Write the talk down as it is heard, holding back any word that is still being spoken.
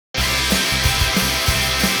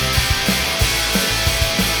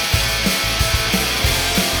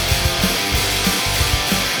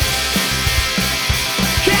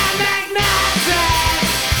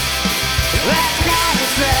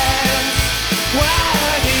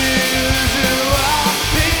What usual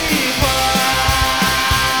people.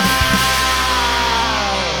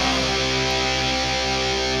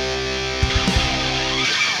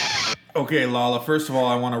 Okay, Lala, first of all,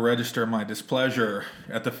 I want to register my displeasure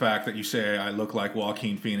at the fact that you say I look like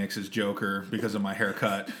Joaquin Phoenix's Joker because of my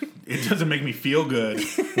haircut. It doesn't make me feel good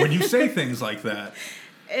when you say things like that.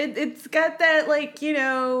 It's got that, like, you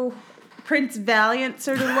know, Prince Valiant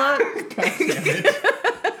sort of look. God damn it.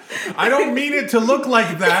 I don't mean it to look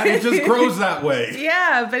like that. It just grows that way.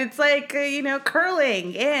 Yeah, but it's like, you know,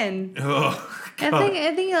 curling in. Ugh. I think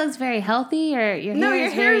it looks very healthy. Or your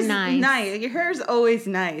hair is very nice. Your hair is always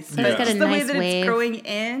nice. Yeah. But It's got just a the way nice that wave. it's growing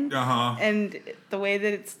in and the way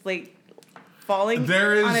that it's, like, falling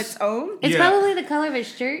on its own. It's probably the color of his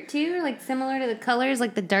shirt, too. Like, similar to the colors,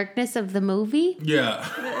 like the darkness of the movie. Yeah.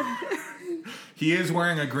 He is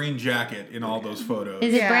wearing a green jacket in all those photos.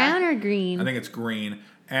 Is it brown or green? I think it's green.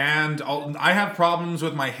 And I have problems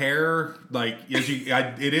with my hair. Like,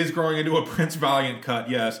 it is growing into a Prince Valiant cut,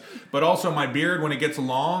 yes. But also my beard, when it gets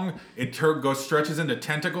long, it stretches into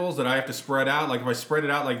tentacles that I have to spread out. Like, if I spread it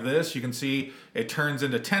out like this, you can see it turns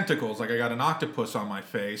into tentacles. Like, I got an octopus on my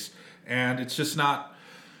face. And it's just not...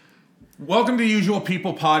 Welcome to Usual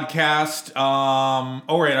People podcast.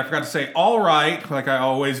 Right, I forgot to say all right, like I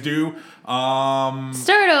always do.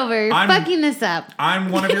 Start over. You're fucking this up.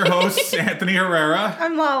 I'm one of your hosts, Anthony Herrera.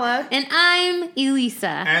 I'm Lala. And I'm Elisa.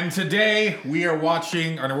 And today we are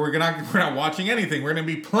watching, or we're not watching anything. We're going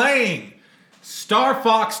to be playing Star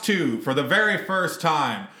Fox 2 for the very first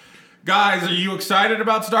time. Guys, are you excited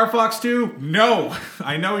about Star Fox 2? No,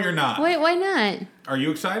 I know you're not. Wait, why not? Are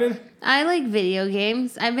you excited? I like video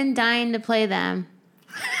games. I've been dying to play them.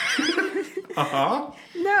 Uh-huh.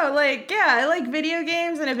 No, I like video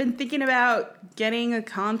games, and I've been thinking about getting a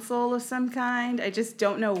console of some kind. I just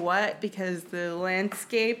don't know what, because the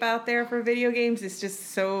landscape out there for video games is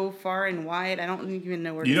just so far and wide. I don't even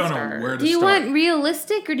know where to start. You don't know where to start. Do you want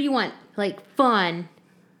realistic or do you want, like, fun?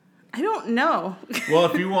 I don't know. Well,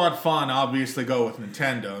 if you want fun, obviously go with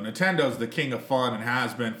Nintendo. Nintendo's the king of fun and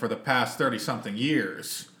has been for the past 30-something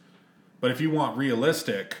years. But if you want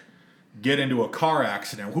realistic, get into a car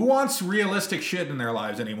accident. Who wants realistic shit in their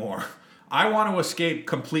lives anymore? I want to escape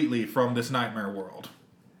completely from this nightmare world.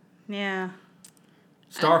 Yeah.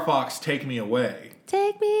 Star Fox, take me away.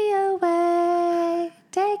 Take me away.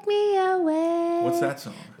 Take me away. What's that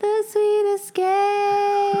song? The sweet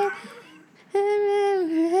escape. You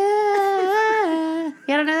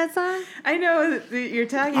don't know that song? I know that you're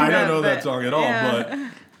talking about. I don't know that song at all, but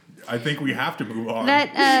I think we have to move on.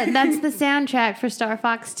 That's the soundtrack for Star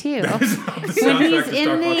Fox 2. That is not the When soundtrack he's to in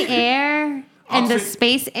Star the Fox 2. air and the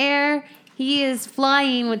space air, he is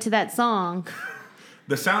flying to that song.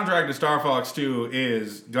 The soundtrack to Star Fox 2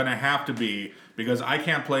 is going to have to be, because I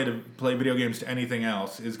can't play video games to anything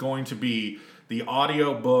else, is going to be the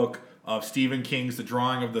audio book of Stephen King's The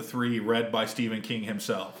Drawing of the Three, read by Stephen King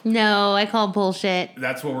himself. No, I call bullshit.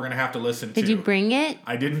 That's what we're going to have to listen to. Did you bring it?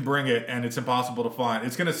 I didn't bring it, and it's impossible to find.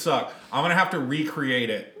 It's going to suck. I'm going to have to recreate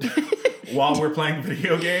it while we're playing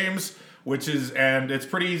video games, and it's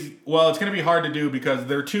pretty, well, it's going to be hard to do because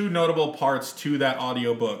there are two notable parts to that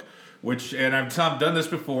audiobook. And I've done this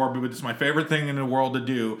before, but it's my favorite thing in the world to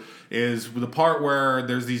do, is the part where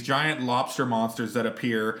there's these giant lobster monsters that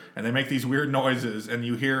appear, and they make these weird noises, and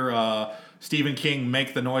you hear Stephen King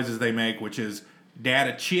make the noises they make, which is,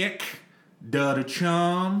 dada chick, dada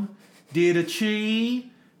chum, dida chi,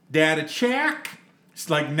 dada check. It's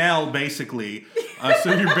like Nell, basically.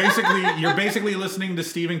 So you're basically listening to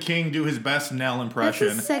Stephen King do his best Nell impression.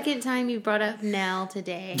 That's the second time you brought up Nell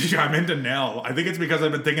today. I'm into Nell. I think it's because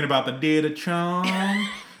I've been thinking about the dada chum,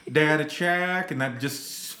 dada check, and that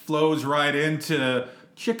just flows right into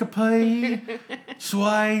Chickapee,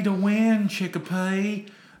 sway to win, Chickapee.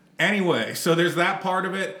 Anyway, so there's that part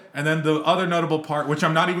of it, and then the other notable part, which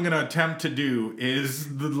I'm not even going to attempt to do,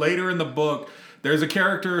 is later in the book, there's a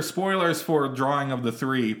character, spoilers for Drawing of the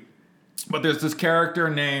Three, but there's this character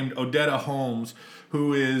named Odetta Holmes,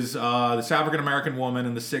 who is this African-American woman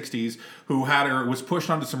in the 60s who was pushed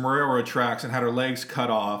onto some railroad tracks and had her legs cut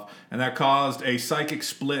off, and that caused a psychic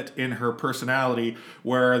split in her personality,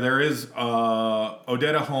 where there is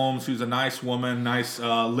Odetta Holmes, who's a nice woman, nice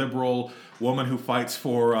liberal woman who fights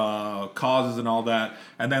for causes and all that.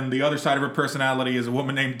 And then the other side of her personality is a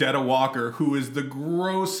woman named Detta Walker, who is the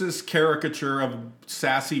grossest caricature of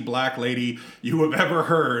sassy black lady you have ever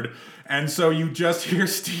heard. And so you just hear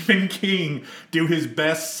Stephen King do his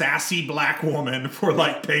best sassy black woman for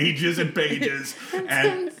like pages and pages.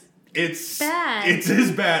 And it's bad. It's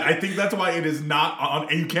as bad. I think that's why it is not on,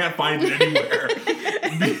 and you can't find it anywhere.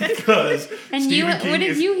 because And Stephen King where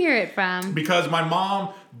did you hear it from? Because my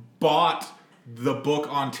mom bought the book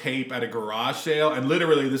on tape at a garage sale, and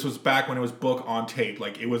literally this was back when it was book on tape.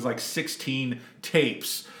 Like it was like 16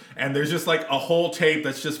 tapes, and there's just like a whole tape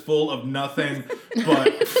that's just full of nothing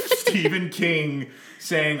but Stephen King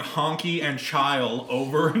saying honky and child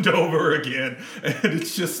over and over again, and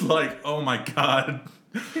it's just like, oh my god.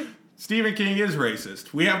 Stephen King is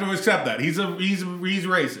racist. We have to accept that. He's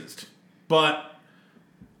racist. But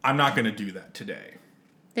I'm not going to do that today.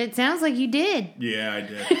 It sounds like you did. Yeah, I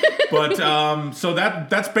did. But so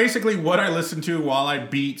that's basically what I listened to while I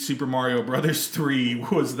beat Super Mario Brothers 3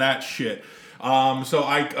 was that shit. So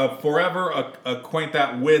I forever acquaint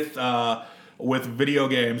that with video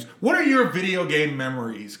games. What are your video game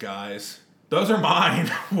memories, guys? Those are mine.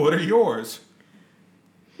 What are yours?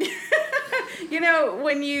 You know,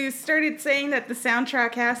 when you started saying that the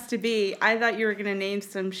soundtrack has to be, I thought you were going to name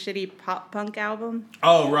some shitty pop punk album.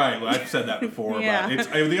 Oh, right. Well, I've said that before. Yeah.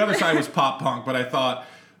 But the other side was pop punk, but I thought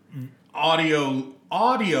audioly,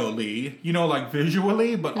 like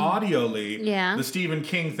visually, but audioly, the Stephen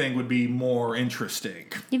King thing would be more interesting.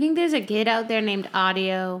 You think there's a kid out there named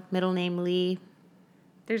Audio, middle name Lee?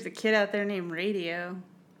 There's a kid out there named Radio.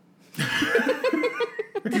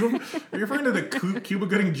 Are you referring to the Cuba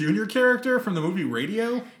Gooding Jr. character from the movie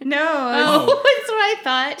Radio? No. Oh, that's what I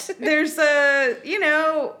thought. There's I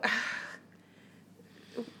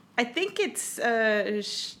think it's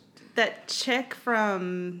that chick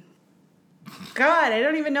from, God, I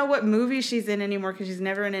don't even know what movie she's in anymore because she's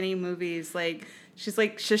never in any movies. Like, she's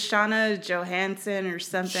like Shoshana Johansson or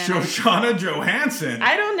something. Shoshana Johansson?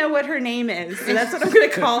 I don't know what her name is, so that's what I'm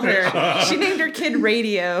going to call her. She named her kid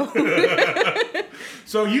Radio.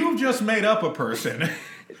 So you've just made up a person.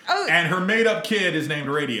 Oh. And her made-up kid is named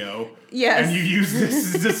Radio. Yes. And you use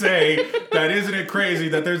this to say that isn't it crazy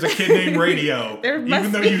that there's a kid named Radio? There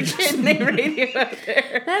must be a kid named Radio out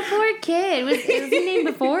there. That poor kid. Was he named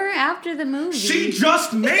before or after the movie? She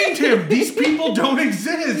just named him. These people don't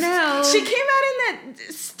exist. No. She came out in that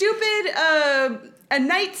stupid A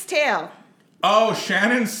Knight's Tale. Oh,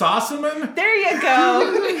 Shannon Sossaman? There you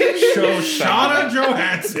go. Shoshana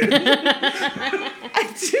Johansson.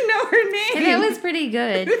 I do know her name. And that was pretty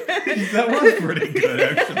good. That was pretty good,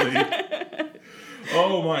 actually.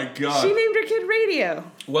 Oh my god. She named her kid Radio.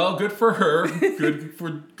 Well, good for her.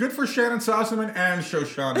 Good for Shannon Sossaman and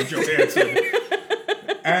Shoshana Johansson.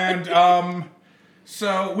 And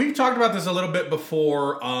so we've talked about this a little bit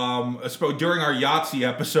before. During our Yahtzee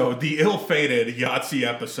episode, the ill-fated Yahtzee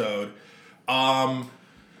episode. How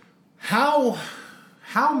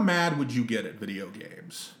mad would you get at video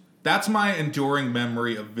games? That's my enduring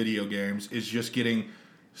memory of video games, is just getting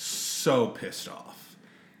so pissed off.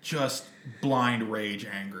 Just blind rage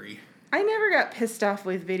angry. I never got pissed off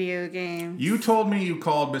with video games. You told me you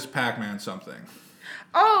called Miss Pac-Man something.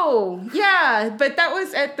 Oh, yeah, but that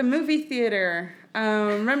was at the movie theater.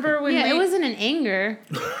 Remember when it wasn't an anger.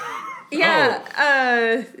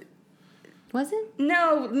 Yeah, Was it?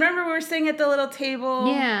 no, remember we were sitting at the little table?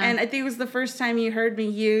 Yeah. And I think it was the first time you heard me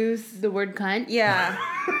use The word cunt? Yeah,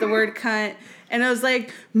 the word cunt. And I was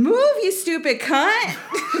like, move, you stupid cunt.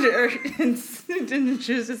 And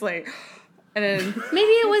she was just like, and then.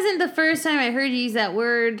 Maybe it wasn't the first time I heard you use that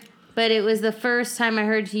word, but it was the first time I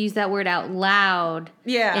heard you use that word out loud.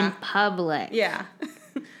 Yeah. In public. Yeah.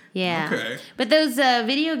 Yeah. Okay. But those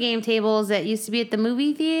video game tables that used to be at the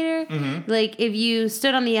movie theater, like if you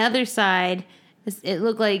stood on the other side, it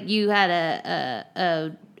looked like you had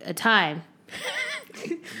a time.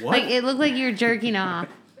 What? Like it looked like you were jerking off.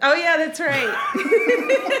 Oh, yeah, that's right.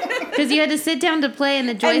 Because you had to sit down to play and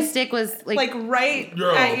the joystick was Like right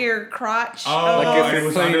Yo. at your crotch. Oh, Like if it you're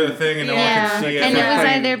was playing- under the thing and no one Yeah. could see it. And it was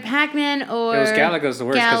playing- either Pac-Man or It was Galaga's the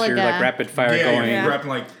worst because you're like rapid fire Yeah, going. you're rapping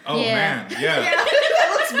like, oh Yeah. man, yeah.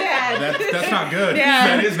 That looks bad. That's not good. Yeah.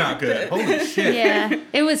 That is not good. Holy shit. Yeah.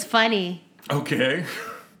 It was funny. Okay.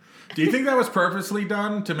 Do you think that was purposely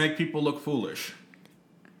done to make people look foolish?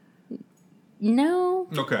 No.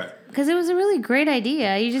 Okay. Because it was a really great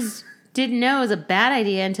idea. You just didn't know it was a bad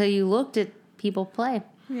idea until you looked at people play.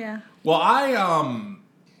 Yeah. Well,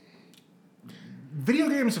 video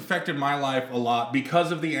games affected my life a lot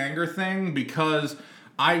because of the anger thing, because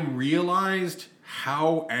I realized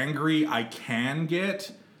how angry I can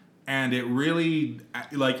get, and it really,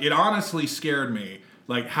 it honestly scared me,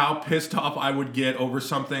 like how pissed off I would get over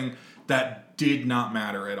something that did not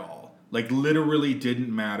matter at all. Like, literally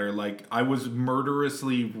didn't matter. Like, it was a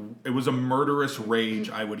murderous rage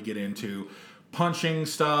I would get into. Punching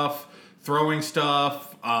stuff, throwing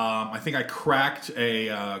stuff. I think I cracked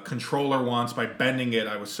a controller once by bending it.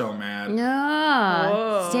 I was so mad.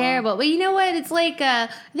 No, it's terrible. But you know what? It's like I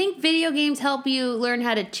think video games help you learn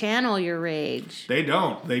how to channel your rage. They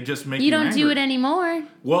don't. They just make you You don't angry. do it anymore.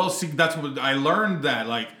 Well, see, that's what I learned that.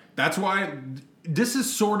 Like, that's why this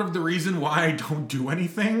is sort of the reason why I don't do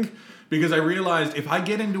anything. Because I realized if I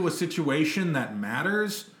get into a situation that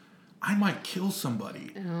matters, I might kill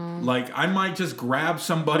somebody. Oh. Like, I might just grab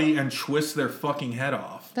somebody and twist their fucking head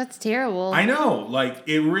off. That's terrible. I know. Like,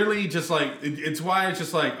 it really just, like, it's why it's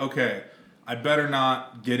just like, okay, I better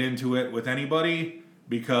not get into it with anybody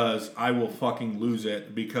because I will fucking lose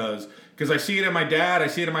it. Because I see it in my dad, I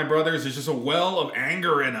see it in my brothers. There's just a well of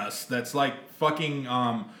anger in us that's like fucking,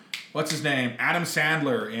 what's his name? Adam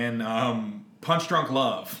Sandler in Punch Drunk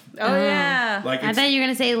Love. Oh, yeah. Like, I thought you were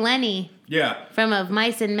going to say Lenny. Yeah. From Of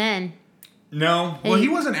Mice and Men. No. Well, he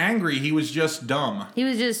wasn't angry. He was just dumb. He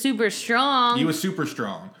was just super strong. He was super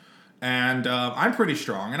strong. And I'm pretty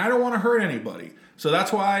strong. And I don't want to hurt anybody. So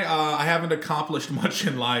that's why I haven't accomplished much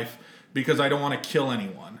in life. Because I don't want to kill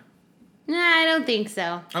anyone. Nah, I don't think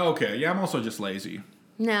so. Oh, okay. Yeah, I'm also just lazy.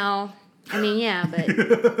 No. I mean, yeah,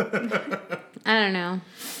 but... I don't know.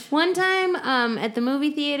 One time at the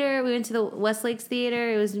movie theater, we went to the Westlakes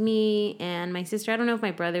Theater. It was me and my sister. I don't know if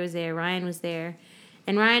my brother was there. Ryan was there.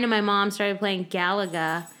 And Ryan and my mom started playing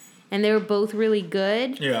Galaga. And they were both really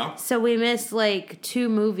good. Yeah. So we missed like 2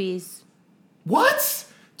 movies. What?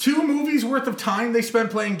 2 movies worth of time they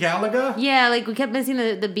spent playing Galaga? Yeah, like we kept missing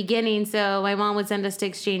the beginning. So my mom would send us to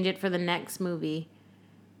exchange it for the next movie.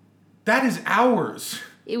 That is hours.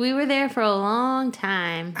 We were there for a long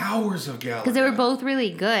time. Hours of Galaga. Because they were both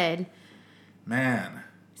really good. Man.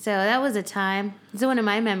 So that was a time. It's one of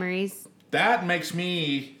my memories. That makes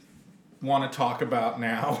me want to talk about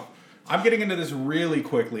now. I'm getting into this really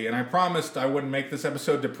quickly, and I promised I wouldn't make this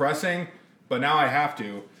episode depressing, but now I have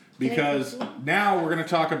to. Because now we're going to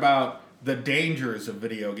talk about the dangers of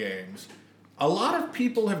video games. A lot of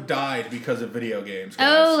people have died because of video games, guys.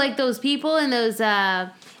 Oh, like those people in those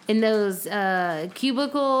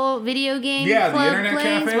cubicle video game the club internet places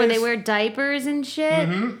cafes where they wear diapers and shit.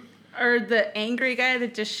 Mm-hmm. Or the angry guy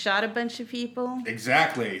that just shot a bunch of people.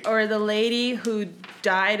 Exactly. Or the lady who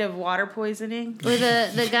died of water poisoning. Or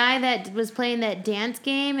the guy that was playing that dance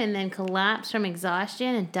game and then collapsed from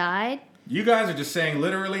exhaustion and died. You guys are just saying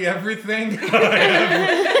literally everything I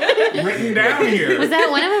have written down here. Was that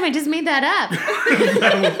one of them? I just made that up.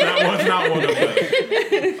 that was not one of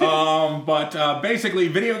them. But basically,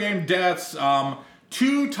 video game deaths.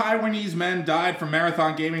 2 Taiwanese men died from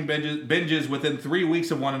marathon gaming binges within 3 weeks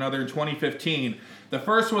of one another in 2015. The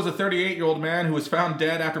first was a 38-year-old man who was found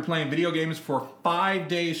dead after playing video games for 5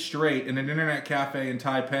 days straight in an internet cafe in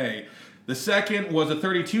Taipei. The second was a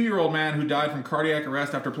 32-year-old man who died from cardiac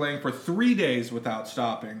arrest after playing for 3 days without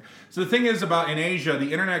stopping. So the thing is about in Asia,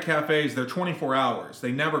 the internet cafes, they're 24 hours.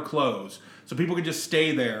 They never close. So people can just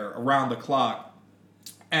stay there around the clock.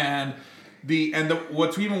 And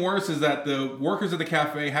what's even worse is that the workers of the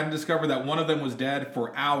cafe hadn't discovered that one of them was dead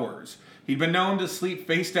for hours. He'd been known to sleep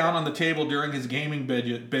face down on the table during his gaming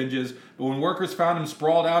binges, but when workers found him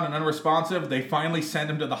sprawled out and unresponsive, they finally sent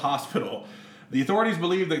him to the hospital. The authorities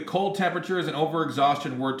believe that cold temperatures and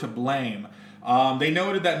overexhaustion were to blame. They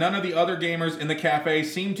noted that none of the other gamers in the cafe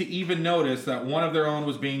seemed to even notice that one of their own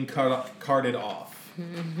was being carted off.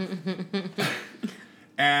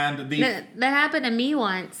 And that happened to me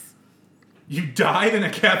once. You died in a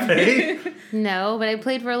cafe? No, but I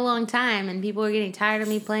played for a long time, and people were getting tired of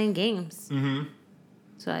me playing games. Mm-hmm.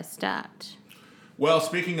 So I stopped. Well,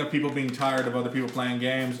 speaking of people being tired of other people playing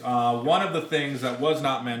games, one of the things that was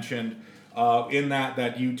not mentioned in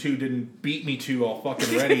that you two didn't beat me to all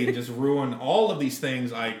fucking ready and just ruin all of these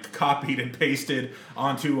things I copied and pasted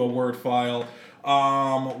onto a Word file,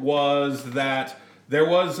 was that there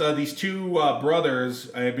was these 2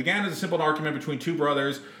 brothers. It began as a simple argument between 2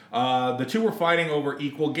 brothers. The 2 were fighting over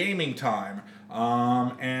equal gaming time.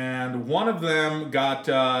 And one of them got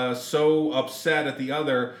so upset at the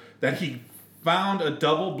other that he found a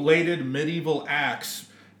double-bladed medieval axe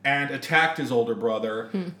and attacked his older brother.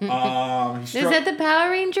 Is that the Power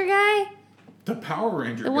Ranger guy? The Power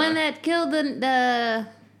Ranger guy? The one that killed the...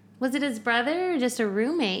 Was it his brother or just a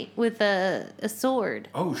roommate with a sword?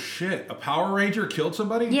 Oh, shit. A Power Ranger killed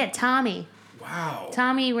somebody? Yeah, Tommy. Wow.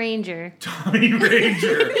 Tommy Ranger. Tommy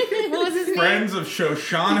Ranger. What was his name? Friends of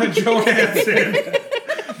Shoshana Johansson.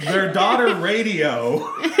 Their daughter, Radio.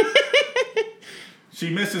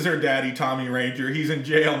 She misses her daddy, Tommy Ranger. He's in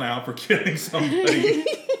jail now for killing somebody.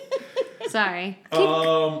 Sorry.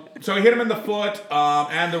 So he hit him in the foot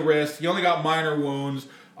and the wrist. He only got minor wounds.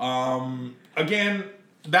 Again,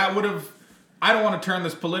 that would have... I don't want to turn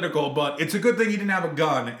this political, but it's a good thing he didn't have a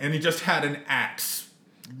gun and he just had an axe.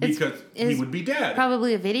 Because he would be dead.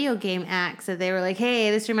 Probably a video game axe that they were like,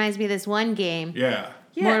 hey, this reminds me of this one game. Yeah.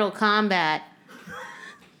 Mortal Kombat.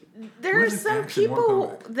 There are some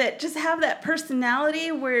people that just have that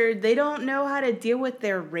personality where they don't know how to deal with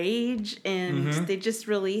their rage and they just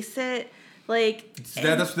release it. Like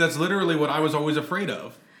that's literally what I was always afraid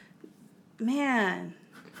of. Man.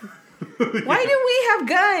 Why do we have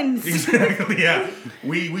guns? Exactly, yeah.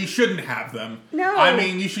 We shouldn't have them. No. I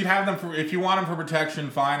mean, you should have them for, if you want them for protection,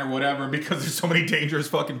 fine, or whatever, because there's so many dangerous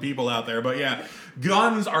fucking people out there. But yeah,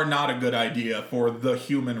 guns are not a good idea for the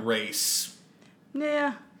human race.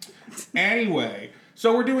 Yeah. Anyway,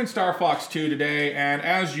 so we're doing Star Fox 2 today, and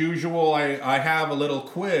as usual, I have a little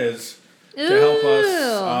quiz to help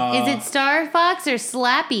us. Is it Star Fox or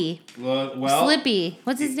Slappy? Well, Slippy.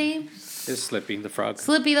 What's his name? It's Slippy the frog.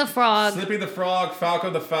 Slippy the frog. Slippy the frog,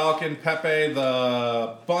 Falco the falcon, Pepe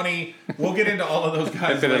the bunny. We'll get into all of those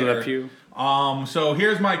guys Pepe later. Le Pew. So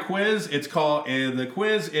here's my quiz. It's called the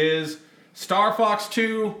quiz is Star Fox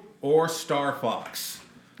 2 or Star Fox.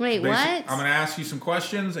 Wait, what? I'm going to ask you some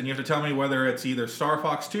questions, and you have to tell me whether it's either Star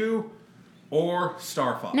Fox 2 or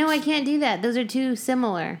Star Fox. No, I can't do that. Those are too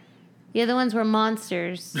similar. The other ones were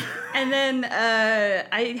monsters. And then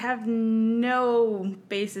I have no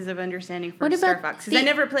basis of understanding for Star Fox because I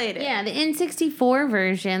never played it. Yeah, the N64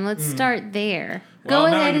 version. Let's start there. Well,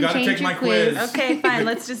 Go no, ahead you and gotta change take your my quiz. quiz. Okay, fine.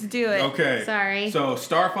 Let's just do it. Okay. Sorry. So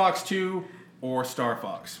Star Fox 2 or Star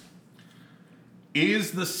Fox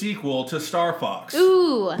is the sequel to Star Fox.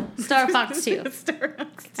 Ooh, Star Fox 2. Star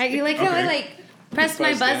Fox 2. You like how I pressed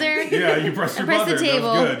my buzzer? Yeah, you pressed your pressed the buzzer.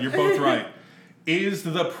 table. That was good. You're both right. Is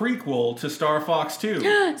the prequel to Star Fox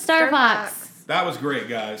 2. Star Fox. That was great,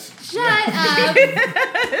 guys. Shut up.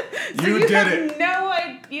 You did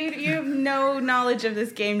it. You have no knowledge of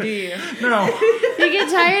this game, do you? No. You get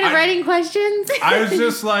tired of writing questions? I was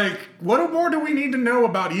just like, what more do we need to know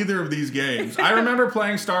about either of these games? I remember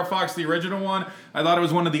playing Star Fox, the original one. I thought it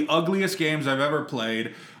was one of the ugliest games I've ever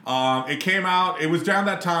played. It came out, it was down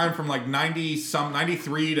that time from like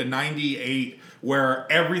 93 to 98,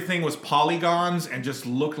 where everything was polygons and just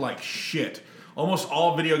looked like shit. Almost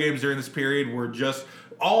all video games during this period were just,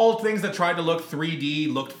 all things that tried to look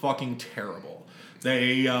 3D looked fucking terrible.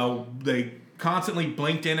 They constantly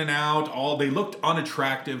blinked in and out. They looked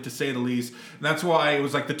unattractive, to say the least. And that's why it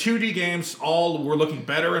was like the 2D games all were looking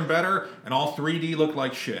better and better, and all 3D looked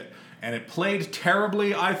like shit. And it played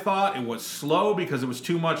terribly, I thought. It was slow because it was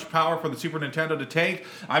too much power for the Super Nintendo to take.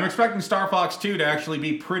 I'm expecting Star Fox 2 to actually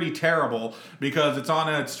be pretty terrible because it's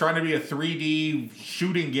trying to be a 3D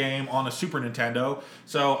shooting game on a Super Nintendo.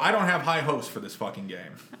 So I don't have high hopes for this fucking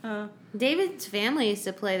game. David's family used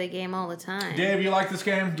to play the game all the time. Dave, you like this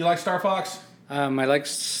game? Do you like Star Fox? I like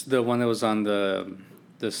the one that was on the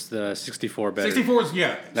 64 better. 64 is,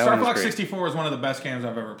 yeah. That Star one was Fox great. 64 is one of the best games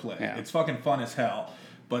I've ever played. Yeah. It's fucking fun as hell.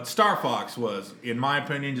 But Star Fox was, in my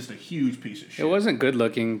opinion, just a huge piece of shit. It wasn't good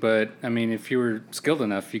looking, but I mean, if you were skilled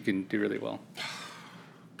enough, you can do really well.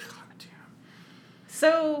 God damn.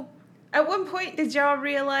 So, at one point, did y'all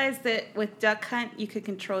realize that with Duck Hunt, you could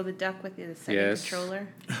control the duck with the second Yes. controller?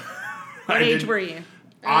 What age were you?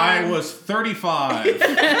 I was 35 because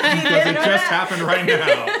it just happened right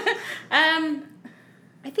now.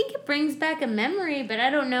 I think it brings back a memory, but I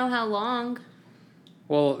don't know how long.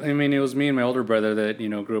 Well, I mean, it was me and my older brother that,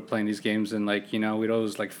 grew up playing these games, and, we'd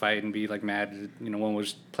always, fight and be, mad. One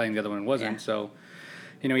was playing, the other one wasn't. Yeah. So,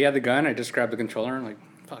 he had the gun. I just grabbed the controller and,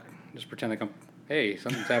 fuck, just pretend like hey,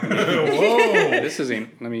 something's happening. Whoa. This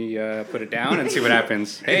isn't, let me put it down and see what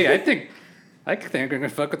happens. Hey, I think I'm going to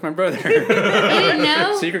fuck with my brother. You didn't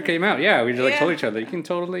know? Secret came out. Yeah, we just, told each other. You can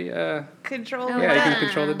totally, Control Oh, the you duck. can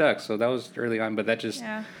control the duck. So that was early on, but that just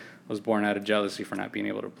Yeah. was born out of jealousy for not being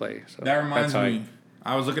able to play. So That reminds that's how me,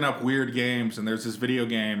 I was looking up weird games, and there's this video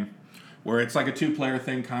game where it's like a two-player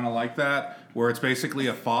thing, kind of like that, where it's basically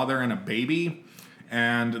a father and a baby,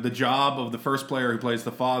 and the job of the first player who plays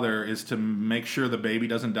the father is to make sure the baby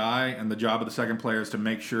doesn't die, and the job of the second player is to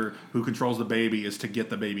make sure who controls the baby is to get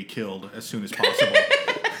the baby killed as soon as possible.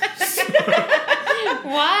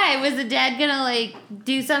 Why? Was the dad gonna,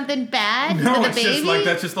 do something bad to No, the it's baby? just like,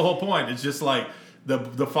 that's just the whole point. It's just like,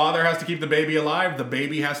 the father has to keep the baby alive, the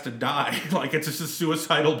baby has to die. It's just a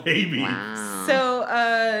suicidal baby. Wow.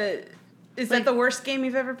 So, is that the worst game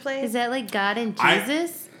you've ever played? Is that God and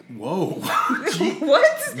Jesus? Whoa. Gee,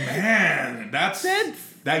 What? man, that's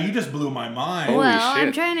That you just blew my mind. Well, shit.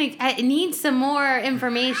 I'm trying to. I need some more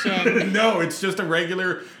information. No, it's just a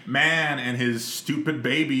regular man and his stupid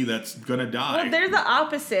baby that's gonna die. Well, they're the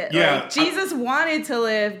opposite. Yeah, Like, Jesus wanted to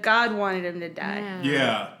live, God wanted him to die.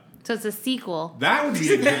 Yeah. So it's a sequel. That would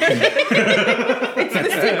be a good It's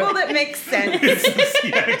the sequel that makes sense.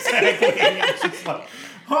 Yeah, exactly. It's just like,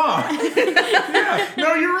 yeah.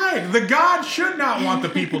 No, you're right. The God should not want the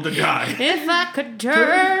people to die. If I could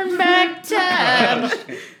turn back time.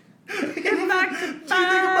 If I could Do you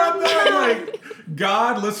think about that? Like,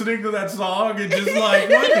 God listening to that song and just like,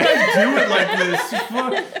 why did I do it like this?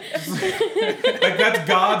 Like, that's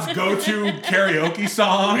God's go-to karaoke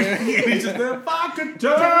song. And he's just, if I could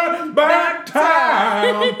turn back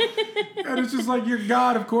time. And it's just like, you're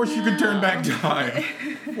God, of course you can turn back time.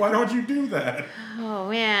 Why don't you do that? Oh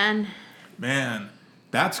man. Man,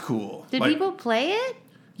 that's cool. Did Like, people play it?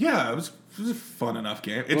 Yeah, it was a fun enough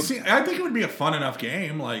game. I think it would be a fun enough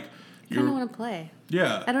game. Like, I kind of want to play.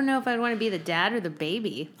 yeah. I don't know if I'd want to be the dad or the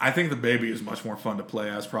baby. I think the baby is much more fun to play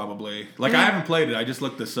as, probably. Like, I haven't played it. I just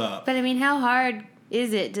looked this up. But I mean, how hard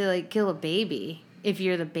is it to like kill a baby if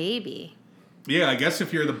you're the baby? Yeah, I guess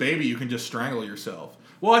if you're the baby, you can just strangle yourself.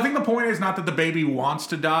 Well, I think the point is not that the baby wants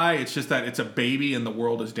to die. It's just that it's a baby and the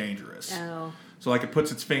world is dangerous. Oh. So, like, it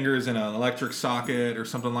puts its fingers in an electric socket or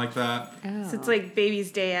something like that. Oh. So it's like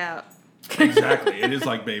Baby's Day Out. Exactly. It is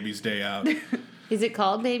like Baby's Day Out. Is it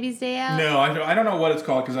called Baby's Day Out? No, I don't know what it's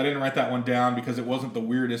called because I didn't write that one down because it wasn't the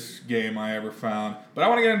weirdest game I ever found. But I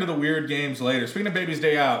want to get into the weird games later. Speaking of Baby's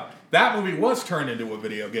Day Out, that movie was turned into a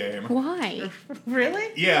video game. Why? Really?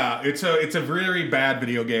 Yeah, it's a very bad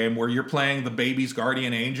video game where you're playing the baby's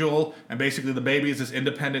guardian angel, and basically the baby is this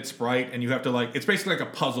independent sprite, and you have to it's basically like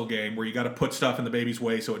a puzzle game where you got to put stuff in the baby's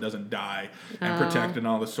way so it doesn't die and protect and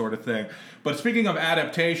all this sort of thing. But speaking of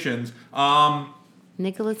adaptations,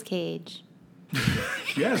 Nicolas Cage.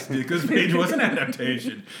 yes, because Page was an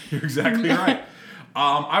adaptation. You're exactly right.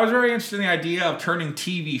 I was very interested in the idea of turning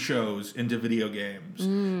TV shows into video games,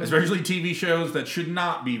 especially TV shows that should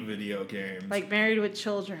not be video games. Like Married with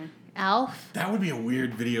Children. Alf? That would be a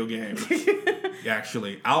weird video game.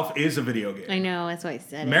 Actually, Alf is a video game. I know, that's why I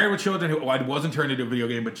said Married with Children, who wasn't turned into a video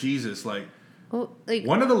game, but Jesus, it. Well, like,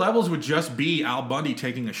 one of the levels would just be Al Bundy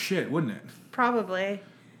taking a shit, wouldn't it? Probably.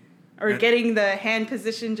 Or getting the hand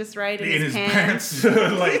position just right in his pants.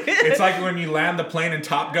 Like, it's like when you land the plane in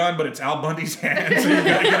Top Gun, but it's Al Bundy's hand, so you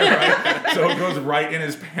gotta get it right. So it goes right in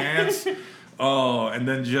his pants. Oh, and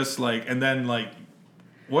then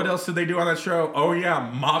what else did they do on that show? Oh yeah,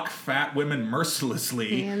 mock fat women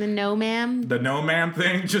mercilessly. and the no ma'am. The no ma'am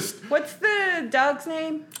thing, just What's the dog's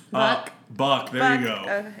name? Buck. Buck. There Buck. you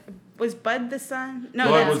go. Was Bud the son? No,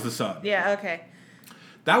 Bud no. was the son. Yeah, okay.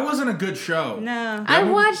 That wasn't a good show. No. I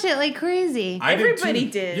watched it like crazy. Everybody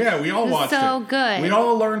too. did. Yeah, we all was watched so it. good. We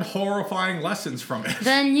all learned horrifying lessons from it.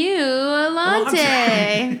 The new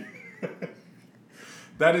Alante.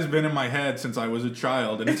 That has been in my head since I was a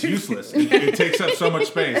child, and it's useless. It takes up so much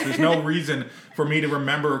space. There's no reason for me to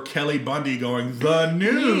remember Kelly Bundy going, the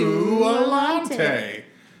new Alante.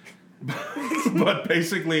 But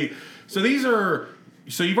basically, so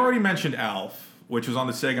you've already mentioned Alf, which was on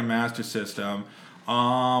the Sega Master System.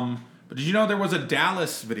 But did you know there was a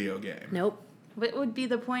Dallas video game? Nope. What would be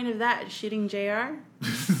the point of that? Shooting JR?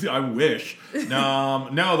 I wish. No,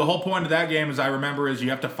 the whole point of that game, as I remember, is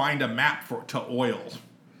you have to find a map to oil.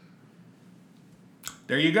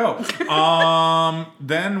 There you go.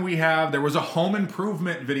 Then there was a home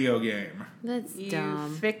improvement video game. That's You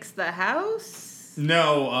dumb. fix the house?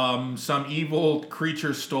 No, some evil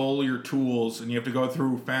creature stole your tools, and you have to go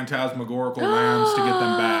through phantasmagorical lands to get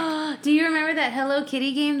them back. Do you remember that Hello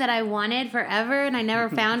Kitty game that I wanted forever and I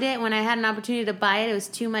never found it? When I had an opportunity to buy it, it was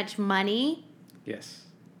too much money. Yes.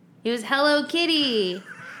 It was Hello Kitty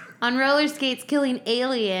on roller skates killing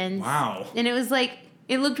aliens. Wow. And it was like,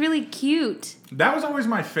 it looked really cute. That was always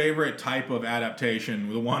my favorite type of adaptation.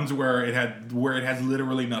 The ones where it has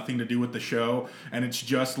literally nothing to do with the show, and it's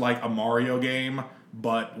just like a Mario game,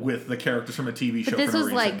 but with the characters from a TV show. But this for no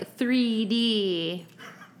was reason. like 3D.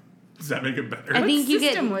 Does that make it better? I think you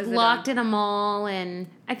get system was it locked on? in a mall, and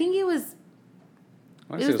I think it was. I It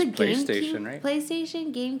want to was say the it was PlayStation, GameCube, right?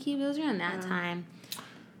 PlayStation, GameCube. It was around that time.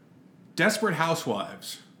 Desperate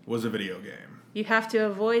Housewives was a video game. You have to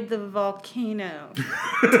avoid the volcano. That's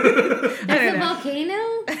a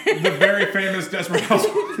volcano? The very famous Desperate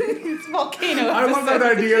Housewives. Simpsons volcano I love that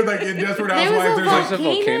episode. idea, like in Desperate There was Housewives, a there's like Is it a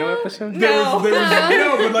volcano episode? No.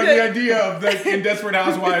 but like the idea of like in Desperate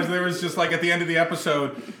Housewives, there was just like at the end of the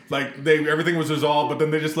episode, like everything was resolved, but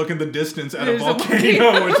then they just look in the distance at There's a a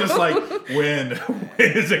volcano. It's just like when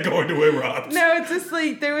is it going to erupt? No, it's just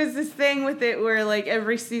like there was this thing with it where like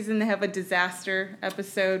every season they have a disaster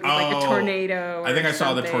episode with like a tornado. I think I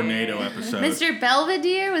saw the something. tornado episode. Mr.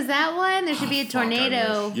 Belvedere, was that one? There should be a Fuck, I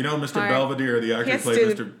tornado. wish. You know, Mr. part. Belvedere, the actor who Yes,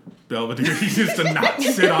 played dude. Mr. Belvedere, he used to not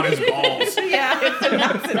sit on his balls. Yeah, it's a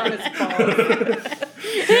nuts on his balls.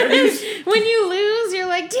 When you lose, you're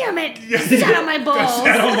like, damn it, sat on my I balls.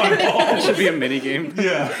 sat on my It balls. should be a mini game.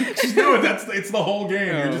 Yeah, no, it's the whole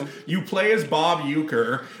game. Oh. You play as Bob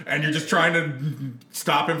Euchre, and you're just trying to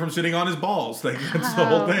stop him from sitting on his balls. Like that's the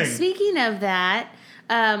whole thing. Speaking of that,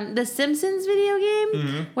 the Simpsons video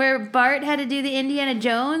game where Bart had to do the Indiana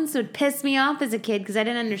Jones would piss me off as a kid because I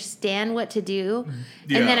didn't understand what to do.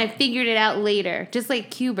 Yeah. And then I figured it out later, just like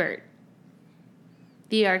Q*bert,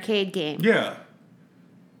 the arcade game. Yeah.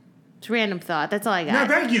 It's a random thought. That's all I No, got.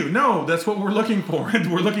 thank you. No, that's what we're looking for.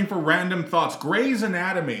 We're looking for random thoughts. Grey's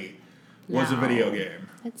Anatomy was a No. video game.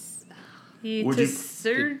 That's You Would to you-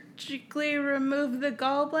 surgically remove the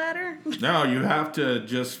gallbladder? No, you have to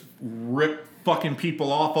just rip fucking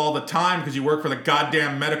people off all the time because you work for the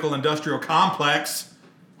goddamn medical industrial complex.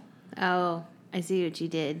 oh, I see what you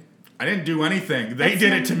did. I didn't do anything. They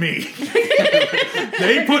did it to me.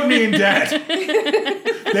 They put me in debt.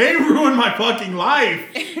 They ruined my fucking life.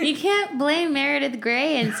 You can't blame Meredith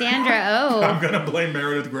Grey and Sandra Oh. I'm gonna blame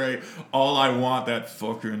Meredith Grey. All I want, that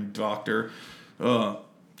fucking doctor.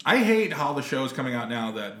 I hate how the show's coming out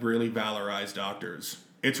now that really valorize doctors.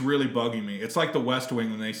 It's really bugging me. It's like the West Wing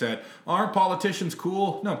when they said, "Aren't politicians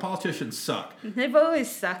cool?" No, politicians suck. They've always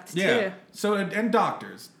sucked Yeah. too. So and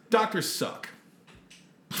doctors suck.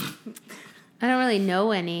 I don't really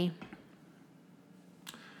know any.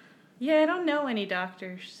 Yeah, I don't know any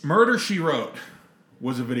doctors. Murder, She Wrote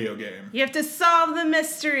was a video game. You have to solve the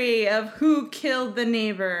mystery of who killed the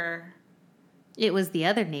neighbor. It was the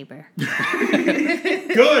other neighbor. Good,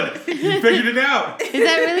 you figured it out. Is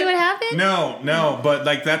that really what happened? No, but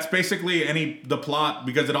like that's basically the plot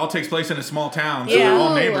because it all takes place in a small town, so Yeah. they're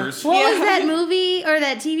all Ooh. neighbors. What was Yeah. that movie or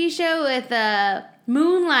that TV show with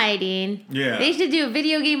moonlighting? Yeah. They should do a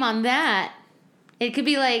video game on that. It could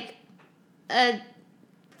be like a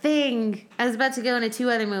thing. I was about to go into 2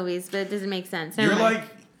 other movies, but it doesn't make sense. Never mind.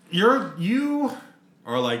 You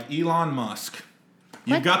are like Elon Musk.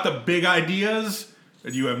 You've What? got the big ideas,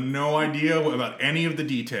 and you have no idea about any of the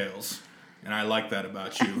details. And I like that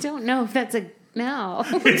about I you. don't know if that's no.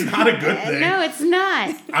 It's not a good thing. No, it's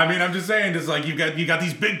not. I mean, I'm just saying, it's like you got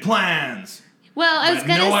these big plans, Well, I was but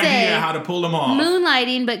gonna no say idea how to pull them off.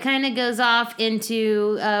 moonlighting, but kind of goes off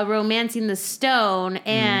into romancing the stone Mm-hmm.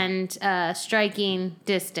 and striking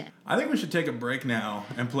distant. I think we should take a break now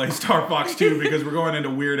and play Star Fox 2 because we're going into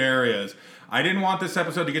weird areas. I didn't want this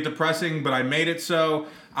episode to get depressing, but I made it so.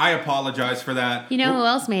 I apologize for that. You know who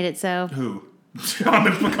else made it so? Who?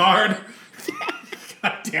 Thomas Picard?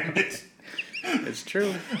 God damn it. It's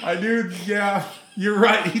true. I knew, yeah, you're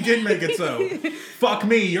right. He did make it so. Fuck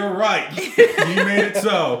me, you're right. You made it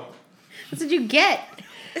so. That's what you get.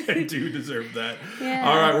 I do deserve that. Yeah.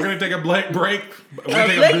 All right, we're going to take a break. We're going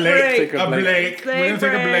to Blake take a break. Blake. A Blake. We're going to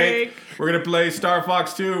take a break. Blake. We're going to play Star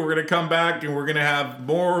Fox 2. We're going to come back and we're going to have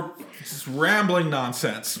more just rambling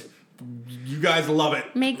nonsense. You guys love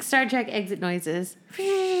it. Make Star Trek exit noises.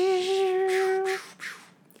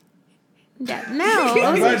 Yeah, no,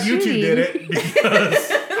 I'm I glad wasn't you two shooting. did it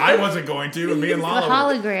because I wasn't going to, and me and The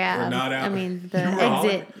Lala hologram. were not out. I mean, the You were a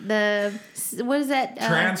exit. The what is that?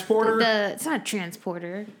 Transporter? It's not a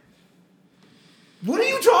transporter. What are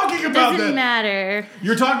you talking about? Doesn't then? matter.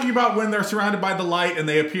 You're talking about when they're surrounded by the light and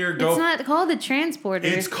they appear. It's not called the transporter.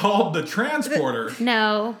 It's called the transporter.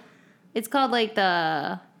 No, it's called like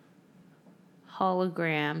the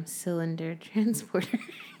hologram cylinder transporter.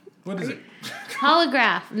 What is it?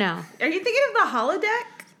 Holograph. No. Are you thinking of the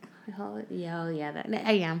holodeck? Yeah, oh yeah, that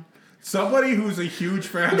I am. Somebody who's a huge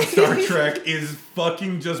fan of Star Trek is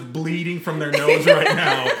fucking just bleeding from their nose right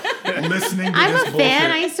now, listening to I'm this a bullshit.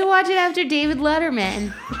 fan. I used to watch it after David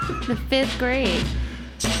Letterman, the 5th grade.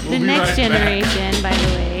 We'll The be Next right back. Generation, by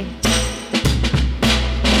the way.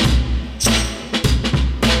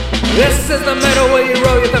 This is the middle where you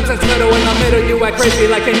roll your thumbs and middle in the middle. You act crazy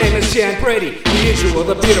like your name is Jan Brady. The usual,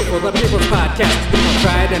 the beautiful, the people's podcast. People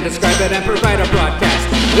try it and describe it and provide a broadcast.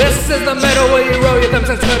 This is the middle where you roll your thumbs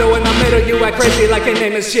and middle in the middle. You act crazy like your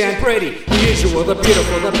name is Jan Brady. The usual, the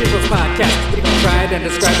beautiful, the people's podcast. People try it and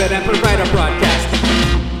describe it and provide a broadcast.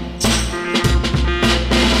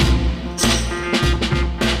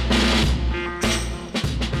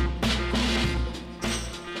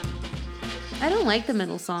 don't like the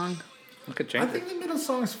middle song. I could I change think it. the middle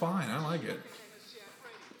song's fine. I like it.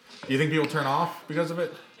 Do you think people turn off because of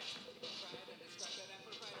it?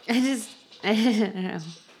 I don't know.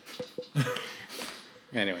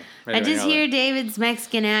 Anyway. I just hear David's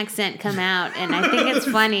Mexican accent come out, and I think it's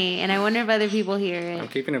funny, and I wonder if other people hear I'm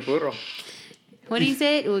it. keeping it brutal. What do you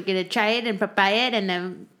say? We're going to try it and prepare it, and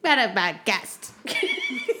then podcast.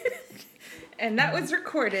 And that was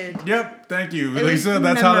recorded. Yep. Thank you, It was Elisa.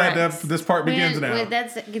 That's how memorized. this part begins now.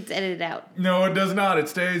 That gets edited out. No, it does not. It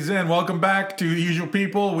stays in. Welcome back to The Usual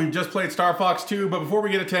People. We've just played Star Fox 2, but before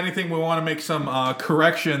we get into anything, we want to make some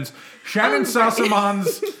corrections. Shannon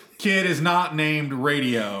Sossamon's kid is not named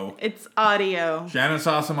Radio. It's audio. Shannon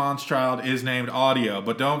Sossamon's child is named Audio,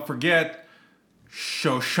 but don't forget,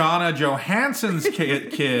 Shoshana Johansson's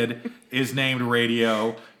kid is named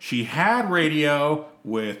Radio. She had Radio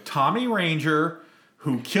with Tommy Ranger,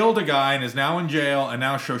 who killed a guy and is now in jail, and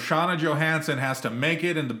now Shoshana Johansson has to make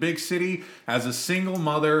it in the big city as a single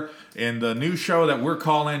mother in the new show that we're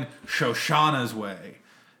calling Shoshana's Way.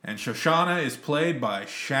 And Shoshana is played by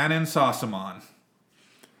Shannon Sossamon.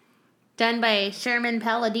 Done by Sherman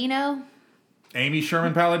Palladino. Amy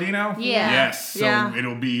Sherman Palladino? Yeah. Yes, so Yeah.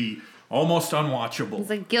 it'll be almost unwatchable. It's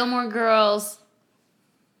like Gilmore Girls.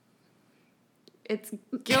 It's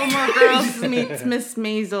Gilmore Girls meets Miss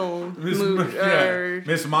Maisel. Miss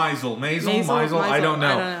Maisel. Maisel? I don't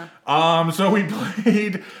know. So we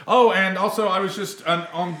played. Oh, and also I was just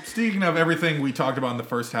speaking of everything we talked about in the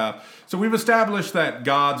first half. So we've established that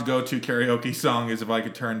God's go-to karaoke song is "If I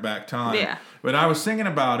Could Turn Back Time." Yeah. But I was thinking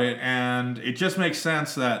about it, and it just makes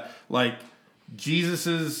sense that like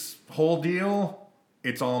Jesus's whole deal,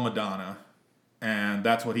 it's all Madonna, and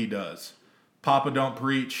that's what he does. Papa don't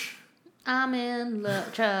preach. I'm in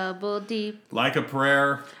trouble deep. Like a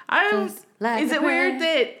prayer. Is Like it a weird prayer.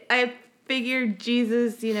 that I figured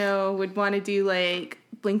Jesus, would want to do like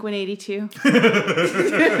Blink 182?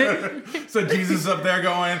 So Jesus up there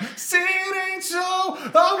going, "See it ain't so,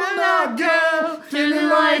 I will not go. Turn the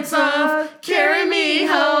lights off, carry me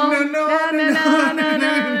home." No.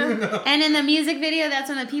 And in the music video, that's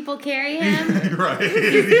when the people carry him, Right.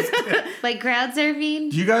 like crowd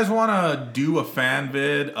surfing. Do you guys want to do a fan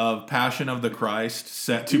vid of Passion of the Christ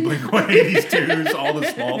set to Blink-182's All the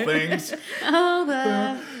Small Things? Oh,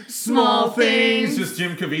 the Small things. Just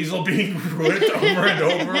Jim Caviezel being whipped over and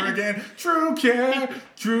over again. True care,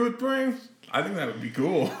 truth brings. I think that would be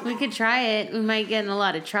cool. we could try it. We might get in a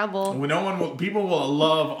lot of trouble. People will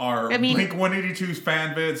love our I mean- Blink-182's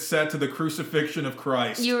fan vid set to the crucifixion of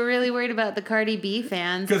Christ. You were really worried about the Cardi B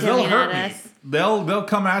fans Because they'll coming hurt at me. us. They'll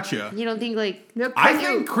come at you. You don't think like I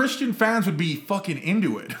think Christian fans would be fucking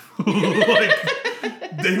into it.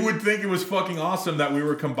 Like, they would think it was fucking awesome that we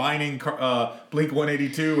were combining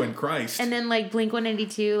Blink-182 and Christ. and then like Blink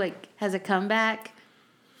 182 like has a comeback.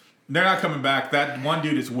 They're not coming back. That one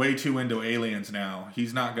dude is way too into aliens now.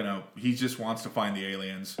 He's not gonna. He just wants to find the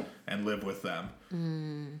aliens and live with them.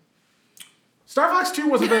 Star Fox 2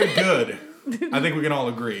 wasn't very good. I think we can all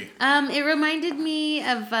agree. It reminded me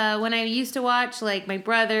of when I used to watch like my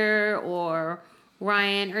brother or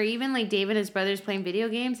Ryan or even like Dave and his brothers playing video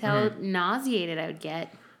games. How nauseated I would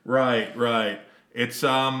get. Right. It's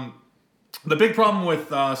the big problem with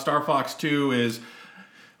Star Fox 2 is,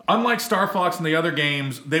 unlike Star Fox and the other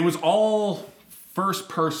games, they was all first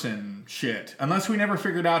person shit. Unless we never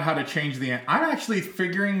figured out how to change the. I'm actually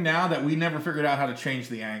figuring now that we never figured out how to change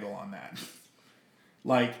the angle on that.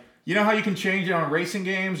 Like, you know how you can change it on racing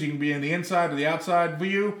games? You can be in the inside or the outside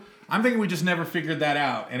view. I'm thinking we just never figured that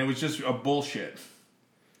out, and it was just a bullshit.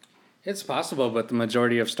 It's possible, but the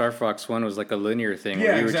majority of Star Fox 1 was like a linear thing Yeah,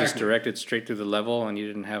 where you were just exactly. directed straight through the level and you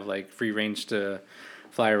didn't have like free range to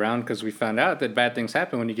fly around because we found out that bad things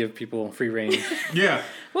happen when you give people free range. Yeah.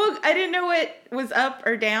 Well, I didn't know what was up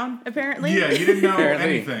or down, apparently. Yeah, you didn't know Apparently.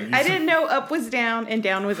 anything. I didn't know up was down and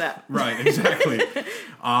down was up. Right, exactly.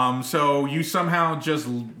 So you somehow just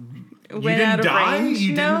you Went didn't out of die. range?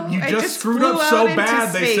 You No, didn't. You I just just screwed flew up so out into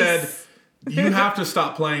bad. They said space. you have to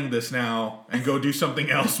stop playing this now and go do something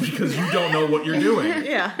else because you don't know what you're doing.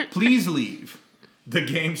 Yeah. Please leave. The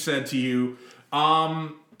game said to you.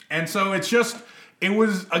 And so it's just. It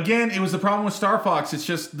was the problem with Star Fox. It's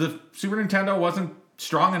just the Super Nintendo wasn't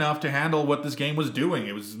strong enough to handle what this game was doing.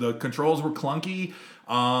 The controls were clunky,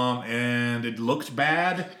 and it looked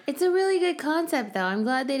bad. It's a really good concept though. I'm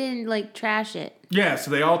glad they didn't like trash it. Yeah,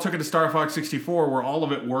 so they all took it to Star Fox 64, where all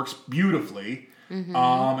of it works beautifully,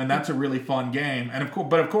 and that's a really fun game. And of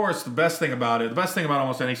course, the best thing about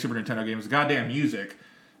almost any Super Nintendo game is the goddamn music.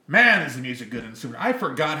 Man, is the music good in Super? I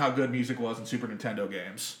forgot how good music was in Super Nintendo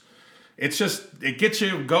games. It's just, it gets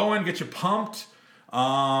you going, gets you pumped.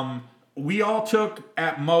 we all took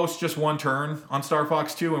at most just one turn on Star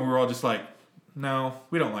Fox 2, and we were all just like, no,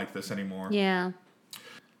 we don't like this anymore. Yeah.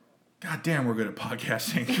 God damn, we're good at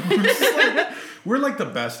podcasting. We're like the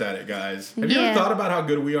best at it, guys. Have you Yeah. ever thought about how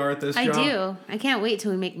good we are at this I job? do. I can't wait till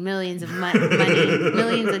we make millions of money,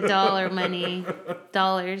 millions of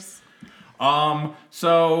dollars.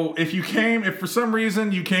 So if for some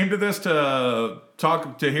reason you came to this to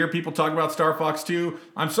hear people talk about Star Fox 2,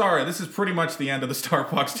 I'm sorry, this is pretty much the end of the Star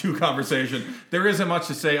Fox 2 conversation. There isn't much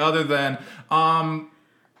to say other than,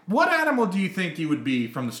 what animal do you think you would be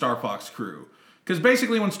from the Star Fox crew? Because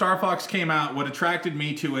basically when Star Fox came out, what attracted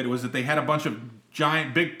me to it was that they had a bunch of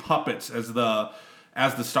giant, big puppets as the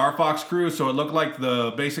Star Fox crew, so it looked like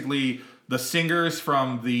basically the singers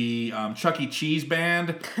from the Chuck E. Cheese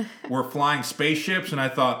band were flying spaceships, and I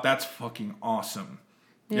thought, that's fucking awesome.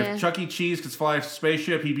 Yeah. If Chuck E. Cheese could fly a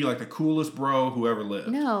spaceship, he'd be like the coolest bro who ever lived.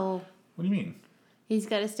 No. What do you mean? He's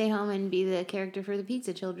got to stay home and be the character for the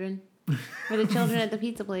pizza children. For the children at the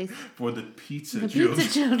pizza place. For the pizza The children.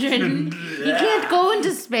 pizza children. You can't go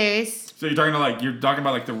into space. So you're talking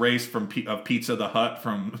about like the race of Pizza the Hut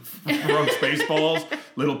from Spaceballs,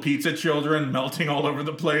 little pizza children melting all over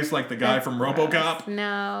the place like the guy That's from gross. RoboCop.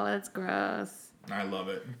 No, that's gross. I love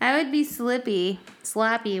it. I would be Slappy.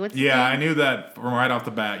 What's his Yeah, I name? knew that from right off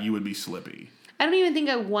the bat you would be Slippy. I don't even think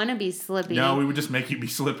I want to be Slippy. No, we would just make you be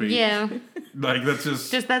Slippy. Yeah. Like that's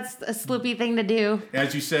That's a Slippy thing to do.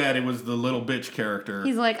 as you said, it was the little bitch character.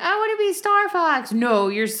 He's like, I want to be Star Fox. No,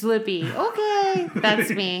 you're Slippy. Okay. That's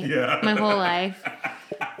me. Yeah. My whole life.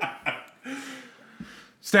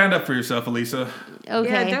 Stand up for yourself, Elisa. Okay.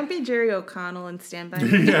 Yeah, don't be Jerry O'Connell and Stand By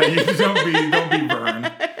Me. Yeah, you don't be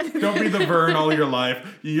Vern. Don't be the Vern all your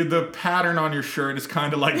life. The pattern on your shirt is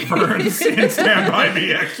kind of like Vern's in Stand By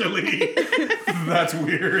Me, actually. That's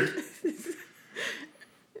weird.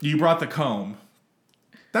 You brought the comb.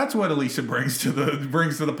 That's what Elisa brings to the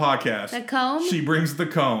podcast. The comb? She brings the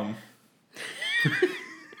comb.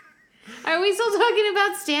 Are we still talking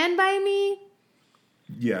about Stand By Me?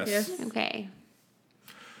 Yes. Yes. Okay.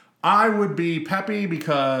 I would be Peppy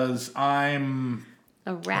because I'm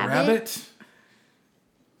A a rabbit?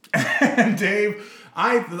 rabbit. And Dave,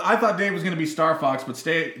 I thought Dave was going to be Star Fox, but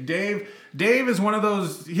Dave is one of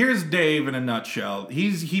those. Here's Dave in a nutshell.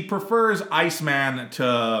 He prefers Iceman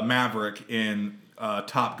to Maverick in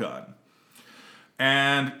Top Gun,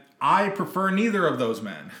 and I prefer neither of those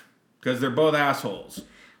men because they're both assholes.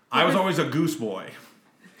 I was always a goose boy.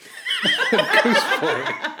 Goose boy.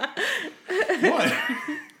 What?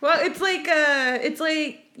 Well, it's like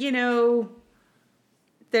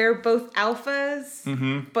they're both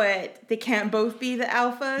alphas, but they can't both be the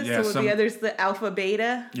alphas. Yeah, so the other's the alpha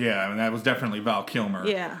beta. Yeah, and that was definitely Val Kilmer.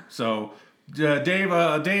 Yeah. So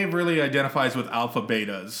Dave really identifies with alpha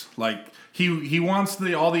betas. Like he wants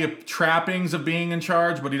all the trappings of being in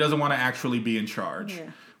charge, but he doesn't want to actually be in charge. Yeah.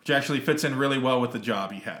 Which actually fits in really well with the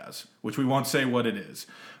job he has, which we won't say what it is.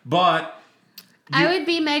 But I would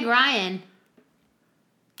be Meg Ryan.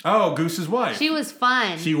 oh, Goose's wife. She was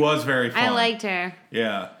fun. She was very fun. I liked her.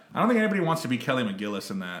 Yeah. I don't think anybody wants to be Kelly McGillis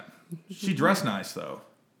in that. She dressed nice, though.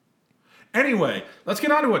 Anyway, let's get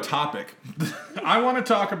on to a topic. I want to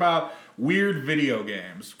talk about weird video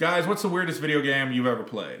games. Guys, what's the weirdest video game you've ever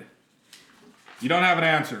played? You don't have an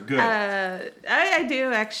answer. Good. I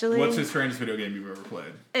do actually. What's the strangest video game you've ever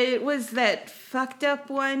played? It was that fucked up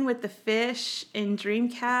one with the fish in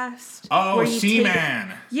Dreamcast. Oh, where you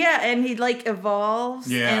Seaman. Yeah, and he like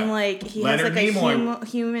evolves. Yeah. And like he Leonard has like Nimoy. a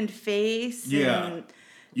human face. Yeah. And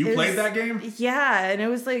You it played was- that game? Yeah, and it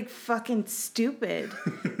was like fucking stupid.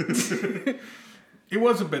 It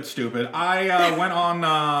was a bit stupid. I went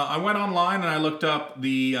online and I looked up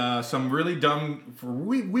some really dumb,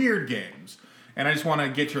 weird games, and I just want to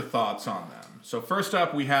get your thoughts on them. So first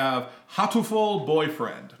up, we have How to Fool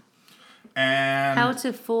Boyfriend, and How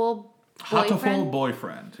to Fool How to Fool Boyfriend?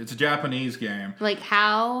 Boyfriend. It's a Japanese game. Like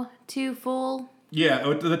How to Fool?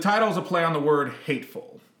 Yeah, the title is a play on the word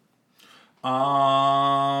hateful.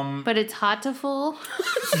 But it's Hot to Fool?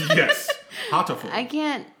 Yes, How to Fool. I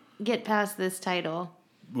can't get past this title.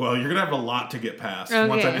 Well, you're going to have a lot to get past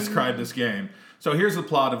once I Okay. describe this game. So here's the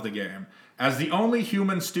plot of the game. As the only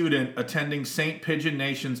human student attending St. Pigeon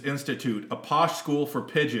Nation's Institute, a posh school for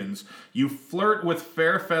pigeons, you flirt with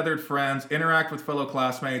fair-feathered friends, interact with fellow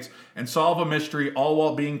classmates, and solve a mystery, all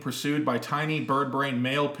while being pursued by tiny bird-brained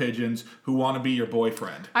male pigeons who want to be your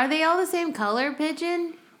boyfriend. Are they all the same color,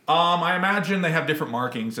 pigeon? I imagine they have different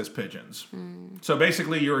markings as pigeons. So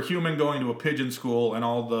basically, you're a human going to a pigeon school, and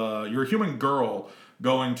you're a human girl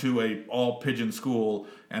going to a all pigeon school,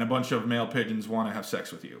 and a bunch of male pigeons want to have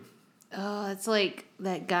sex with you. Oh, it's like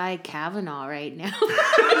that guy Kavanaugh right now.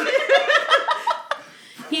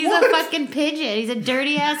 He's a fucking pigeon. He's a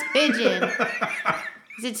dirty ass pigeon.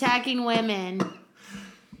 He's attacking women.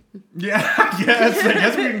 Yeah, yes, I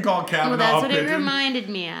guess we can call Kavanaugh Well, that's what pigeon. it reminded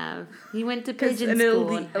me of. He went to 'Cause pigeon an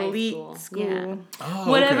school in high elite school. school. Yeah. Oh,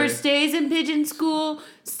 Whatever okay. stays in pigeon school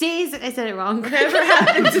stays. I said it wrong. Whatever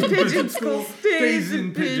happens in pigeon Pigeon school school stays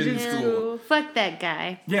in pigeon school. school. Fuck that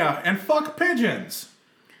guy. Yeah, and fuck pigeons.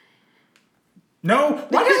 No?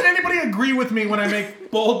 Why doesn't anybody agree with me when I make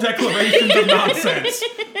bold declarations of nonsense?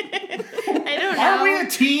 I don't know. Are we a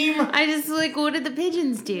team? I just like, what did the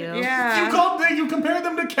pigeons do? Yeah. You compared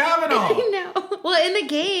them to Kavanaugh. I know. Well, in the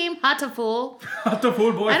game, Hot to Fool. Not the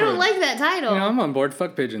food boyfriend. I don't like that title. You know, I'm on board.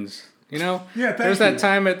 Fuck pigeons. You know? Yeah, thank There's you. that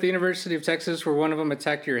time at the University of Texas where one of them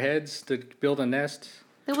attacked your heads to build a nest.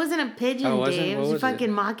 That wasn't a pigeon, Oh, was it? Dave. It What was was it?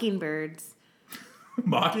 fucking mockingbirds.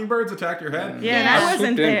 Mockingbirds attack your head? Yeah, and Yeah. I Swooped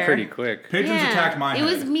wasn't in there. pretty quick. Pigeons attack my head. It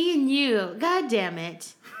was me and you. God damn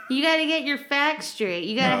it. You got to get your facts straight.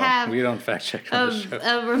 You got to No, have We don't fact check on the show.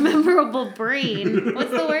 a rememberable brain. What's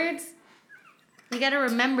the words? You got to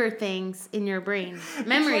remember things in your brain.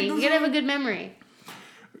 Memory. You got to have a good memory.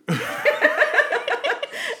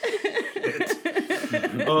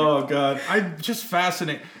 Oh God, I'm just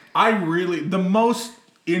fascinated. The most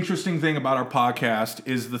interesting thing about our podcast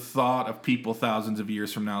is the thought of people thousands of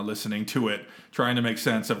years from now listening to it, trying to make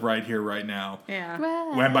sense of right here, right now. Yeah.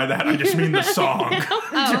 When by that I just mean the song,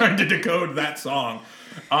 trying to decode that song.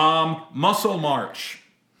 Muscle March.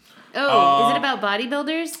 Oh, is it about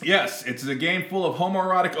bodybuilders? Yes, it's a game full of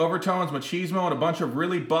homoerotic overtones, machismo, and a bunch of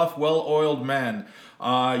really buff, well-oiled men.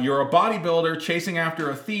 You're a bodybuilder chasing after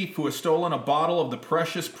a thief who has stolen a bottle of the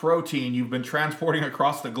precious protein you've been transporting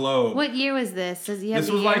across the globe. What year was this? Does he have This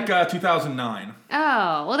the was year? like 2009.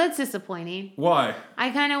 Oh, well, that's disappointing. Why? I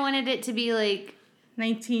kind of wanted it to be like,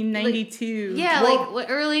 1992. yeah, Well- like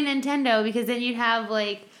early Nintendo, because then you'd have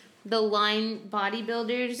like the line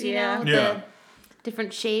bodybuilders, you Yeah. know, Yeah. the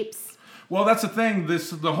different shapes. Well, that's the thing.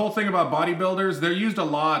 The whole thing about bodybuilders, they're used a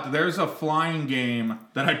lot. There's a flying game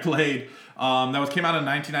that I played that came out in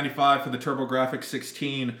 1995 for the TurboGrafx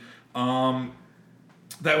 16.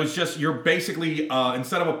 That was just, you're basically,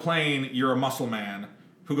 instead of a plane, you're a muscle man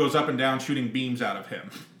who goes up and down shooting beams out of him.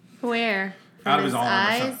 Where? Out of From his arm. Or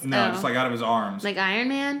eyes? something. No, Oh. just like out of his arms. Like Iron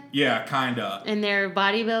Man? Yeah, kinda. And they're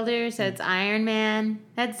bodybuilders, so it's Iron Man.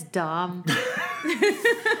 That's dumb.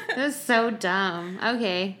 That's so dumb.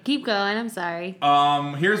 Okay, keep going. I'm sorry.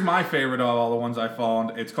 Here's my favorite of all the ones I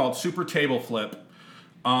found. It's called Super Table Flip.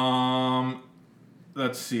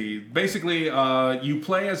 Let's see. Basically, you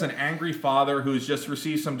play as an angry father who's just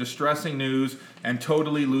received some distressing news and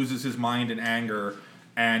totally loses his mind in anger,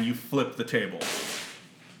 and you flip the table.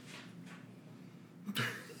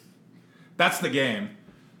 That's the game.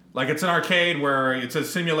 Like, it's an arcade where it's a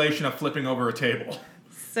simulation of flipping over a table.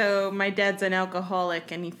 So my dad's an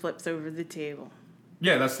alcoholic and he flips over the table.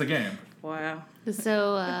 Yeah, that's the game. Wow.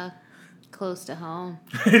 So close to home.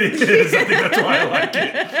 It is. I think that's why I like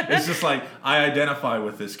it. It's just like, I identify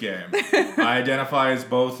with this game. I identify as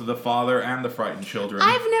both the father and the frightened children.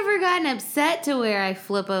 I've never gotten upset to where I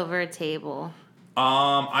flip over a table.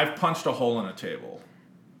 I've punched a hole in a table.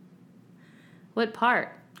 What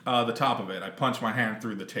part? The top of it. I punched my hand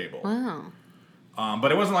through the table. Wow.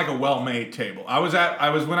 But it wasn't like a well-made table. When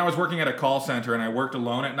I was working at a call center and I worked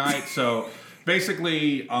alone at night. So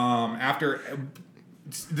basically,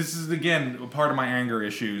 this is again part of my anger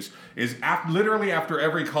issues. Is literally after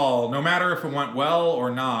every call, no matter if it went well or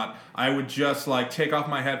not, I would just like take off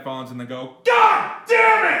my headphones and then go, "God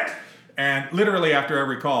damn it!" And literally after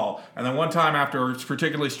every call. And then one time after a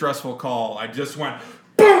particularly stressful call, I just went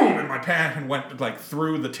boom, and my pan went like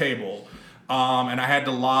through the table. And I had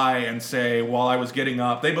to lie and say while I was getting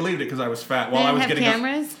up, they believed it because I was fat. While They I was didn't have getting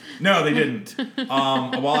cameras? up, no, they didn't.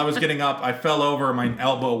 While I was getting up, I fell over, and my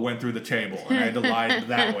elbow went through the table, and I had to lie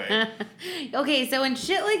that way. Okay, so when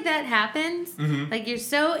shit like that happens, Mm-hmm. like you're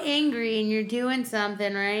so angry and you're doing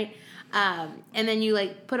something, right? And then you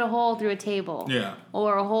like put a hole through a table. Yeah.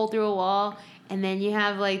 Or a hole through a wall, and then you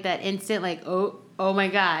have like that instant like, oh my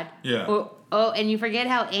God. Yeah. Oh, and you forget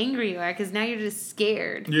how angry you are because now you're just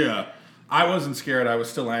scared. Yeah. I wasn't scared. I was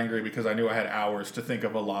still angry because I knew I had hours to think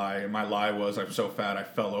of a lie. And my lie was I'm so fat I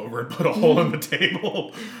fell over and put a hole in the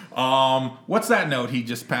table. What's that note he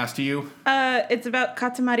just passed to you? It's about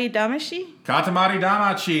Katamari Damacy. Katamari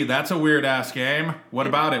Damacy. That's a weird-ass game. What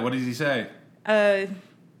about it? What does he say?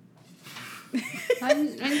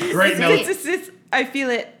 Great note. I feel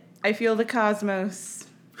it. I feel the cosmos.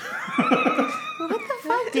 What the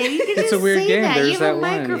fuck? Dave, you can It's just a weird say game. that. There's you have that a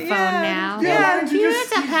one. microphone now. Yeah, why don't You you don't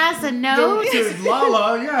just have to pass a go note. to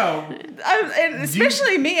Lala, yeah. And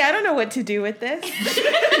especially me, I don't know what to do with this.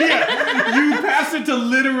 Yeah, you passed it to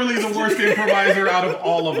literally the worst improviser out of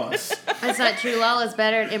all of us. That's not true. Lala's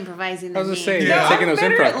better at improvising I than was just me. saying, Yeah. taking I'm those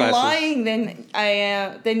better improv at classes.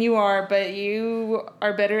 lying than you are, but you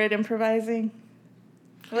are better at improvising.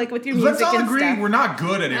 Like with your music Let's all and agree stuff. we're not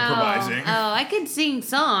good at improvising. Oh, I could sing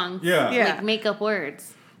songs. Yeah. Yeah. Like make up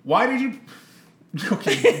words. Why did you...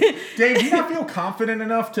 Okay, Dave, do you not feel confident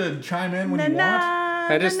enough to chime in when you want?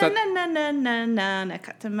 I just thought-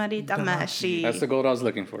 That's the gold I was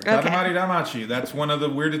looking for. Okay. Katamari Damacy. That's one of the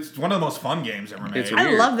weirdest, one of the most fun games ever made. It's I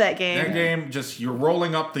weird. love that game. That game, just you're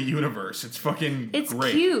rolling up the universe. It's fucking It's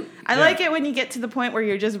great. cute. I Yeah. like it when you get to the point where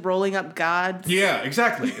you're just rolling up gods. Yeah,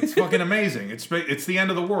 exactly. It's fucking amazing. It's the end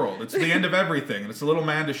of the world. It's the end of everything. And it's a little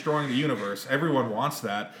man destroying the universe. Everyone wants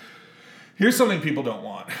that. Here's something people don't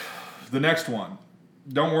want. The next one.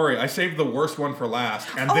 Don't worry, I saved the worst one for last,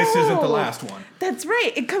 and this isn't the last one. That's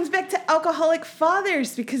right. It comes back to alcoholic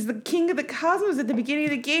fathers because the king of the cosmos at the beginning of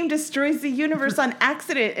the game destroys the universe on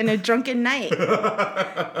accident in a drunken night. Is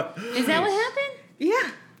that what happened? Yeah.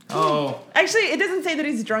 Oh, Actually, it doesn't say that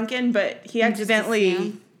he's drunken, but he accidentally.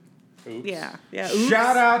 assume. Oops. Yeah. Oops.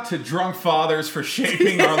 shout out to drunk fathers for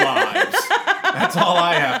shaping our lives. That's all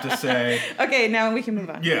I have to say. Okay, now we can move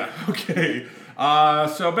on. Yeah, okay.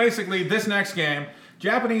 So basically, this next game,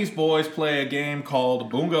 Japanese boys play a game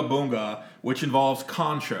called Boonga Boonga, which involves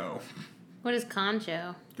concho. What is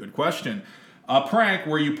concho? Good question. A prank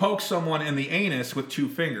where you poke someone in the anus with 2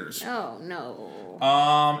 fingers. Oh no.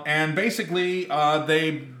 And basically, they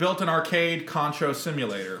built an arcade concho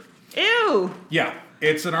simulator. Ew. Yeah,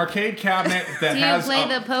 it's an arcade cabinet that Do you has play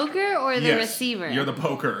the poker or the Yes, receiver? You're the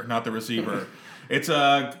poker, not the receiver. It's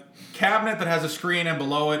a cabinet that has a screen, and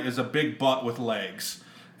below it is a big butt with legs.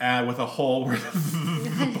 With a hole where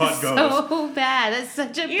the butt goes. So bad. That's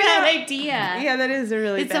such a bad idea. Yeah, that is a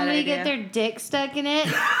really Did bad somebody idea. get their dick stuck in it?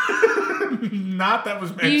 Not that was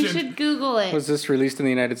mentioned. You should Google it. Was this released in the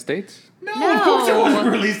United States? No, of course it wasn't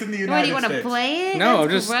released in the United What, do you want to States. play it? No, I'm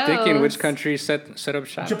That's just thinking gross. which country set up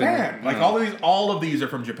shop. Japan. in- Like all of these are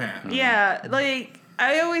from Japan. Yeah, like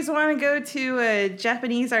I always want to go to a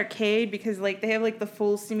Japanese arcade because like they have like the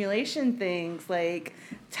full simulation things, like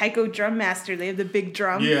Taiko Drum Master. They have the big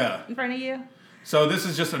drum Yeah. in front of you. So this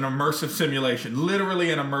is just an immersive simulation. Literally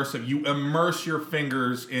an immersive. You immerse your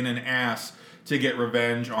fingers in an ass to get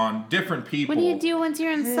revenge on different people. What do you do once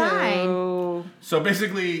you're inside? Oh, So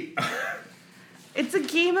basically, it's a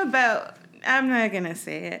game about. I'm not gonna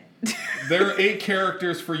say it. there are 8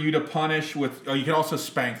 characters for you to punish with. Oh, you can also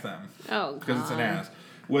spank them. Oh, Because it's an God. ass.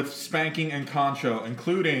 With spanking and concho,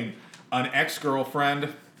 including an ex-girlfriend,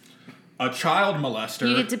 a child molester,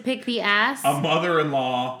 You get to pick the ass. a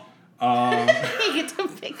mother-in-law. You get to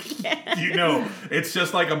pick the ass. You know, it's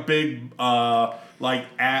just like a big,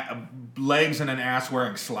 legs and an ass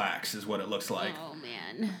wearing slacks is what it looks like. Oh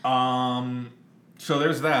man. So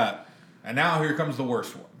there's that. And now here comes the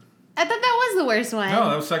worst one. I thought that was the worst one. No,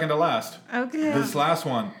 that was second to last. Okay. This last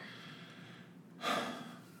one,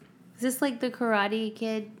 Is this like the Karate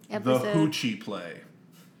Kid the episode? hoochie play.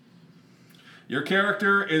 Your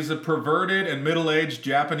character is a perverted and middle-aged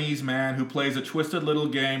Japanese man who plays a twisted little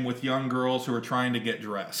game with young girls who are trying to get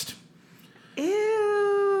dressed.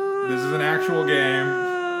 Ew. This is an actual game,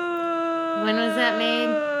 When was that made?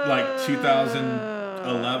 like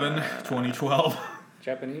 2011, 2012.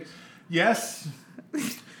 Japanese? Yes.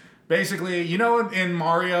 Basically, you know in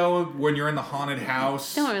Mario, when you're in the haunted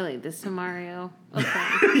house... Don't relate this to Mario. Okay.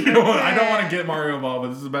 You know what? I don't want to get Mario involved, but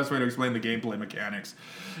this is the best way to explain the gameplay mechanics.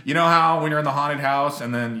 You know how when you're in the haunted house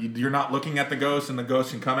and then you're not looking at the ghost and the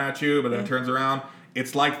ghost can come at you, but then it turns around?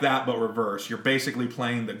 It's like that, but reverse. You're basically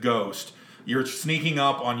playing the ghost. You're sneaking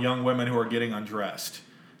up on young women who are getting undressed.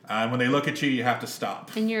 And when they look at you, you have to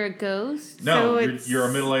stop. And you're a ghost? No, it's you're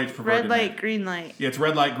a middle-aged perverted red light, man. green light. Yeah, it's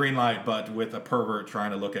red light, green light, but with a pervert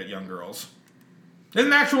trying to look at young girls. It's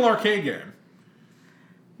an actual arcade game.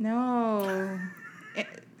 No.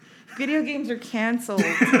 Video games are canceled.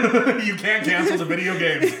 You can't cancel the video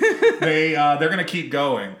games. They're gonna keep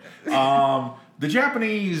going. The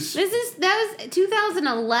Japanese. That was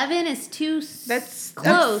 2011 is too That's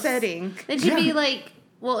close. upsetting. It should be Yeah. like,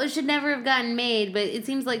 well, it should never have gotten made, but it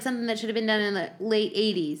seems like something that should have been done in the late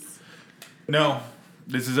 80s. No,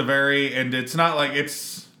 this is and it's not like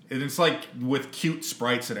it's like with cute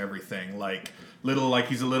sprites and everything, like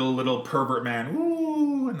he's a little pervert man.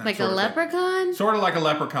 Ooh, and that Like a sort of thing. leprechaun? Sort of like a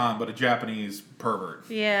leprechaun, but a Japanese pervert.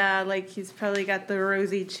 Yeah, like he's probably got the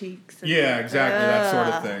rosy cheeks. and- Yeah, exactly, that sort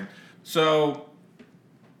of Ugh. thing. So,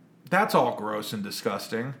 That's all gross and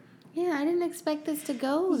disgusting. Yeah, I didn't expect this to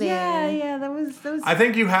go there. Yeah, that was. I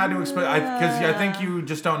think you had to expect, because I think you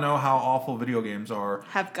just don't know how awful video games are.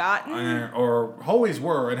 Have gotten? Or always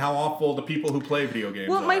were, and how awful the people who play video games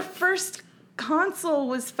are. My first console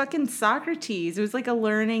was fucking Socrates. It was like a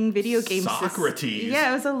learning video game system. Socrates?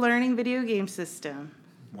 Yeah, it was a learning video game system.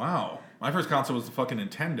 Wow. My first console was the fucking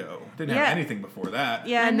Nintendo. Didn't have anything before that.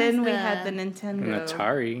 Yeah, and Mine then was we the- had the Nintendo. An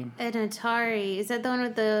Atari. An Atari. Is that the one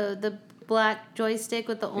with the black joystick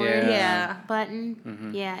with the orange Yeah. button?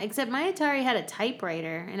 Mm-hmm. Yeah, except my Atari had a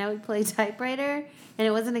typewriter, and I would play typewriter, and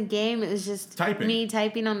it wasn't a game, it was just Typing. me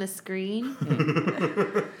typing on the screen.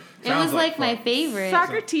 It Sounds was like my fun. favorite.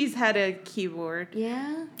 Socrates had a keyboard.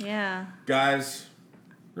 Yeah? Yeah. Guys,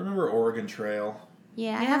 remember Oregon Trail?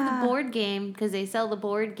 Yeah, I have Yeah. the board game, because they sell the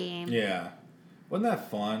board game. Yeah. Wasn't that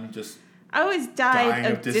fun? Just I always dying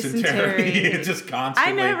died of dysentery. Just I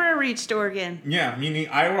constantly. never reached Oregon. Yeah, meaning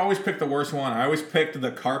I would always pick the worst one. I always picked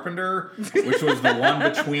the carpenter, which was the one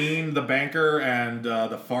between the banker and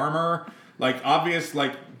the farmer.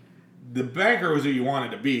 The banker was who you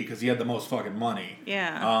wanted to be because he had the most fucking money.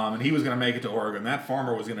 Yeah. And he was going to make it to Oregon. That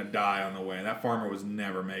farmer was going to die on the way. That farmer was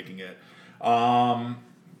never making it.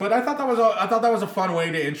 But I thought that was a fun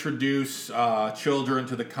way to introduce children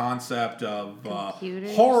to the concept of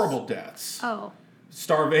Computers? horrible deaths. Oh.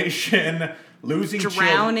 Starvation, losing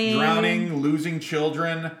Drowning. losing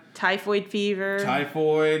children, Typhoid fever.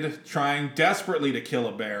 typhoid, trying desperately to kill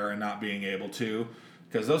a bear and not being able to,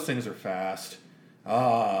 because those things are fast.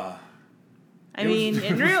 I mean,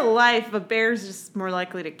 in real life, a bear's just more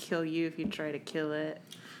likely to kill you if you try to kill it.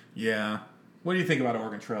 Yeah. What do you think about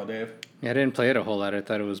Oregon Trail, Dave? Yeah, I didn't play it a whole lot. I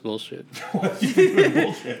thought it was bullshit. What do you think of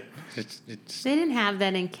bullshit? It's They didn't have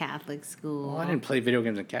that in Catholic school. well, I didn't play video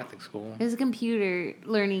games in Catholic school. It was a computer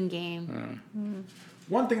learning game.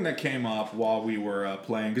 One thing that came up while we were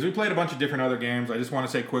playing, because we played a bunch of different other games, I just want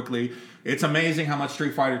to say quickly, it's amazing how much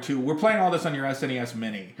Street Fighter 2, we're playing all this on your SNES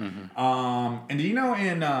Mini. And do you know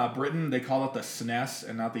in Britain they call it the SNES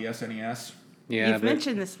and not the SNES? Yeah, You've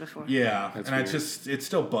mentioned this before. Yeah, That's and weird. it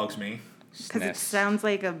still bugs me. Because it SNES. sounds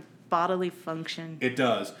like a bodily function. It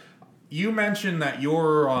does. You mentioned that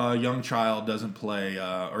your young child doesn't play,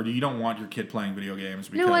 or you don't want your kid playing video games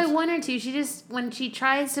because... No, I want her to. She just, when she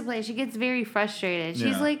tries to play, she gets very frustrated.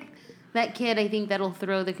 She's Yeah. like that kid, I think, that'll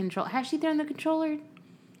throw the control. Has she thrown the controller?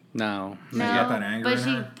 No. She got that anger but in she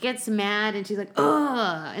her? gets mad and she's like,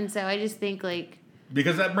 ugh. And so I just think, like,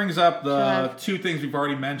 Because that brings up the Sure. two things we've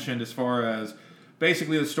already mentioned as far as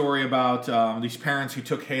basically the story about these parents who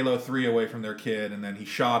took Halo 3 away from their kid and then he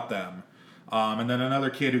shot them. And then another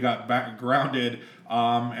kid who got grounded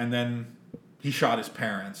and then he shot his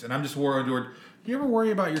parents. And I'm just worried, do you ever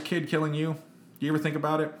worry about your kid killing you? Do you ever think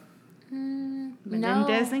about it? no.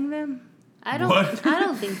 Menendezing them? I don't, What? I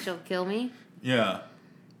don't think she'll kill me. Yeah.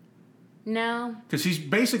 No. Because she's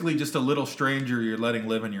basically just a little stranger you're letting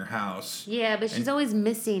live in your house. Yeah, but she's always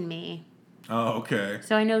missing me. Oh, okay.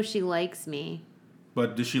 So I know she likes me.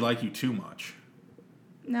 But does she like you too much?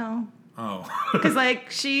 No. Oh. Because, I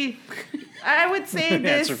would say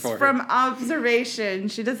this Answer for her. from observation.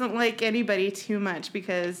 She doesn't like anybody too much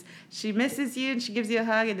because she misses you and she gives you a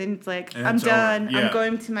hug and then it's like, And I'm it's over. done. Yeah. I'm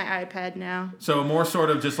going to my iPad now. So more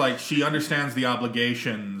sort of just like she understands the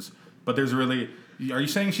obligations, but there's really... Are you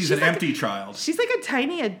saying she's an She's like empty child? She's like a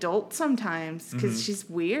tiny adult sometimes because Mm-hmm. she's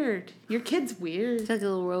weird. Your kid's weird. She's like a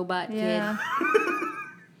little robot Yeah. kid.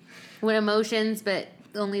 With emotions, but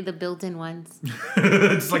only the built-in ones.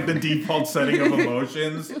 It's like the default setting of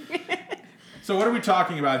emotions. So what are we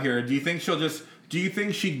talking about here? Do you think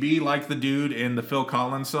she'd be like the dude in the Phil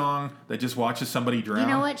Collins song that just watches somebody drown? You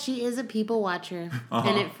know what? She is a people watcher,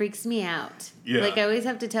 and it freaks me out. Yeah. Like, I always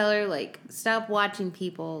have to tell her, like, stop watching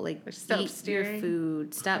people. Like, Stop eat staring. your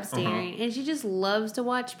food. Stop staring. And she just loves to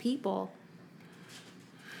watch people.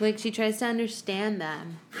 Like, she tries to understand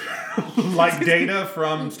them. Like Data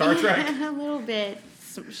from Star Trek? a little bit.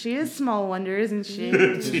 She is small wonder, isn't she?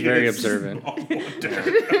 She's very observant.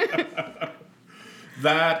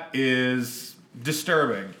 That is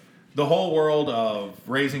disturbing. The whole world of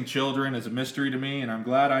raising children is a mystery to me, and I'm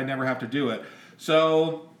glad I never have to do it.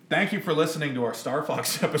 So, thank you for listening to our Star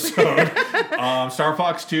Fox episode. Star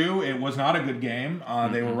Fox 2, it was not a good game.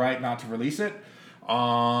 They were right not to release it.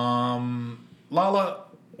 Lala,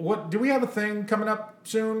 do we have a thing coming up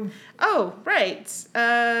soon? Oh, right.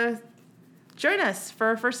 Join us for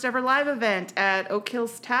our first ever live event at Oak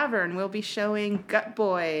Hills Tavern. We'll be showing Gut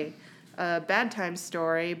Boy, a Bad Time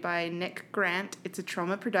Story by Nick Grant. It's a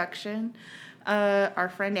Trauma production. Our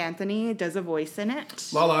friend Anthony does a voice in it.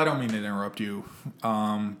 Lala, I don't mean to interrupt you,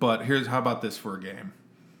 but how about this for a game?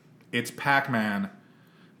 It's Pac-Man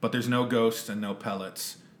but there's no ghosts and no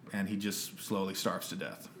pellets, and he just slowly starves to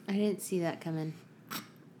death. I didn't see that coming.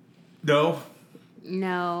 No?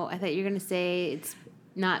 No, I thought you were going to say it's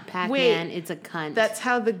not Pac-Man, it's a cunt. That's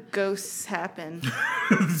how the ghosts happen.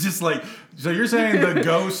 It's just like, so you're saying the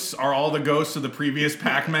ghosts are all the ghosts of the previous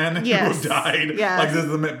Pac-Man Yes. who died? Yes. Like this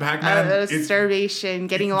is the Pac-Man? Starvation,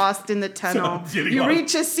 getting lost in the tunnel. Getting You lost.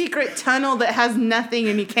 reach a secret tunnel that has nothing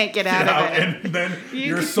and you can't get out of it. And then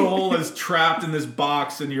your soul is trapped in this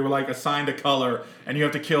box and you're like assigned a color and you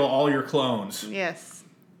have to kill all your clones. Yes.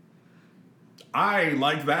 I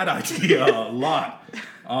like that idea a lot.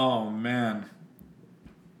 Oh, man.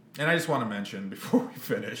 And I just want to mention before we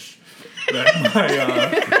finish that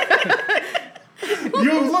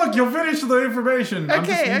you'll finish the information.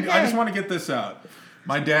 Okay. I just want to get this out.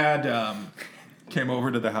 My dad came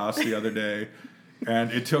over to the house the other day,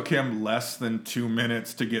 and it took him less than 2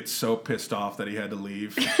 minutes to get so pissed off that he had to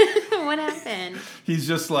leave. What happened? He's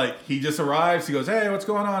just like, he just arrives, he goes, "Hey, what's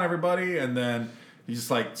going on, everybody?" And then he's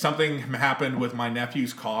just like, something happened with my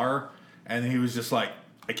nephew's car, and he was just like,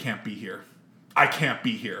 "I can't be here. I can't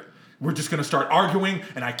be here. We're just going to start arguing,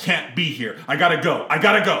 and I can't be here. I got to go.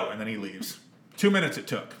 And then he leaves. 2 minutes it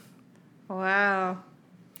took. Wow.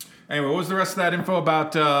 Anyway, what was the rest of that info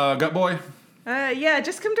about Gut Boy? Yeah,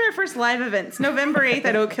 just come to our first live event. It's November 8th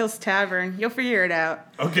at Oak Hills Tavern. You'll figure it out.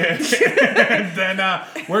 Okay. And then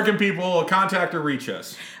where can people contact or reach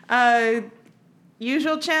us?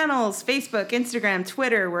 Usual channels, Facebook, Instagram,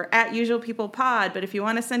 Twitter. We're at Usual People Pod. But if you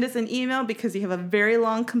want to send us an email because you have a very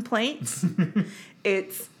long complaint,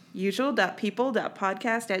 it's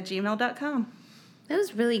usual.people.podcast@gmail.com. That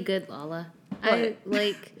was really good, Lala. What?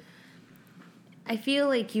 I feel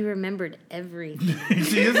like you remembered everything.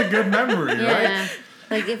 She has a good memory, Yeah. right?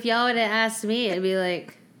 Like, if y'all would have asked me, I'd be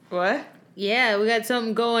like, What? yeah, we got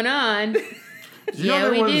something going on. Yeah,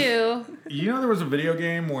 we do. You know there was a video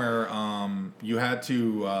game where you had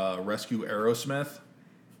to rescue Aerosmith?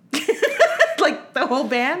 Like the whole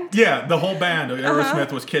band? Yeah, the whole band.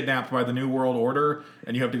 Aerosmith was kidnapped by the New World Order,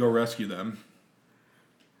 and you have to go rescue them.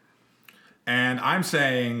 And I'm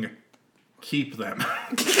saying, keep them.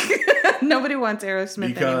 Nobody wants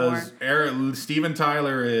Aerosmith anymore. Because Steven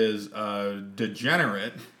Tyler is a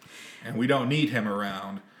degenerate, and we don't need him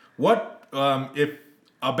around. What if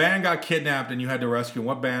a band got kidnapped and you had to rescue?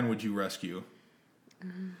 What band would you rescue?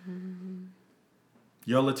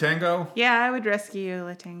 Yo La Tengo? Yeah, I would rescue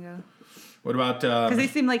Latango. What about? Because they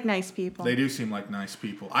seem like nice people. They do seem like nice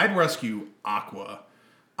people. I'd rescue Aqua.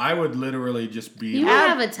 I would literally just be. You would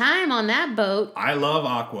have a time on that boat. I love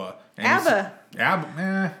Aqua. And ABBA.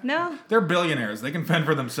 No. They're billionaires. They can fend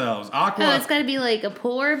for themselves. Aqua. Oh, it's got to be like a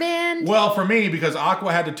poor band? Well, for me, because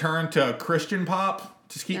Aqua had to turn to Christian pop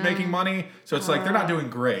to keep making money, so it's like they're not doing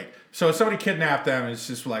great. So if somebody kidnapped them, it's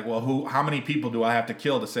just like, well, how many people do I have to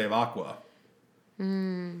kill to save Aqua?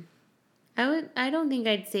 I don't think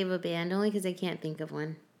I'd save a band, only because I can't think of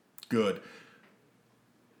one. Good.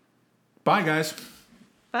 Bye, guys.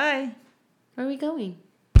 Bye. Where are we going?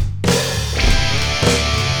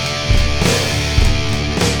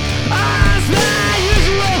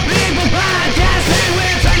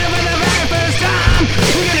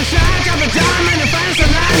 We're gonna shine, drop a dime, and the first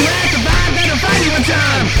line with the vibe.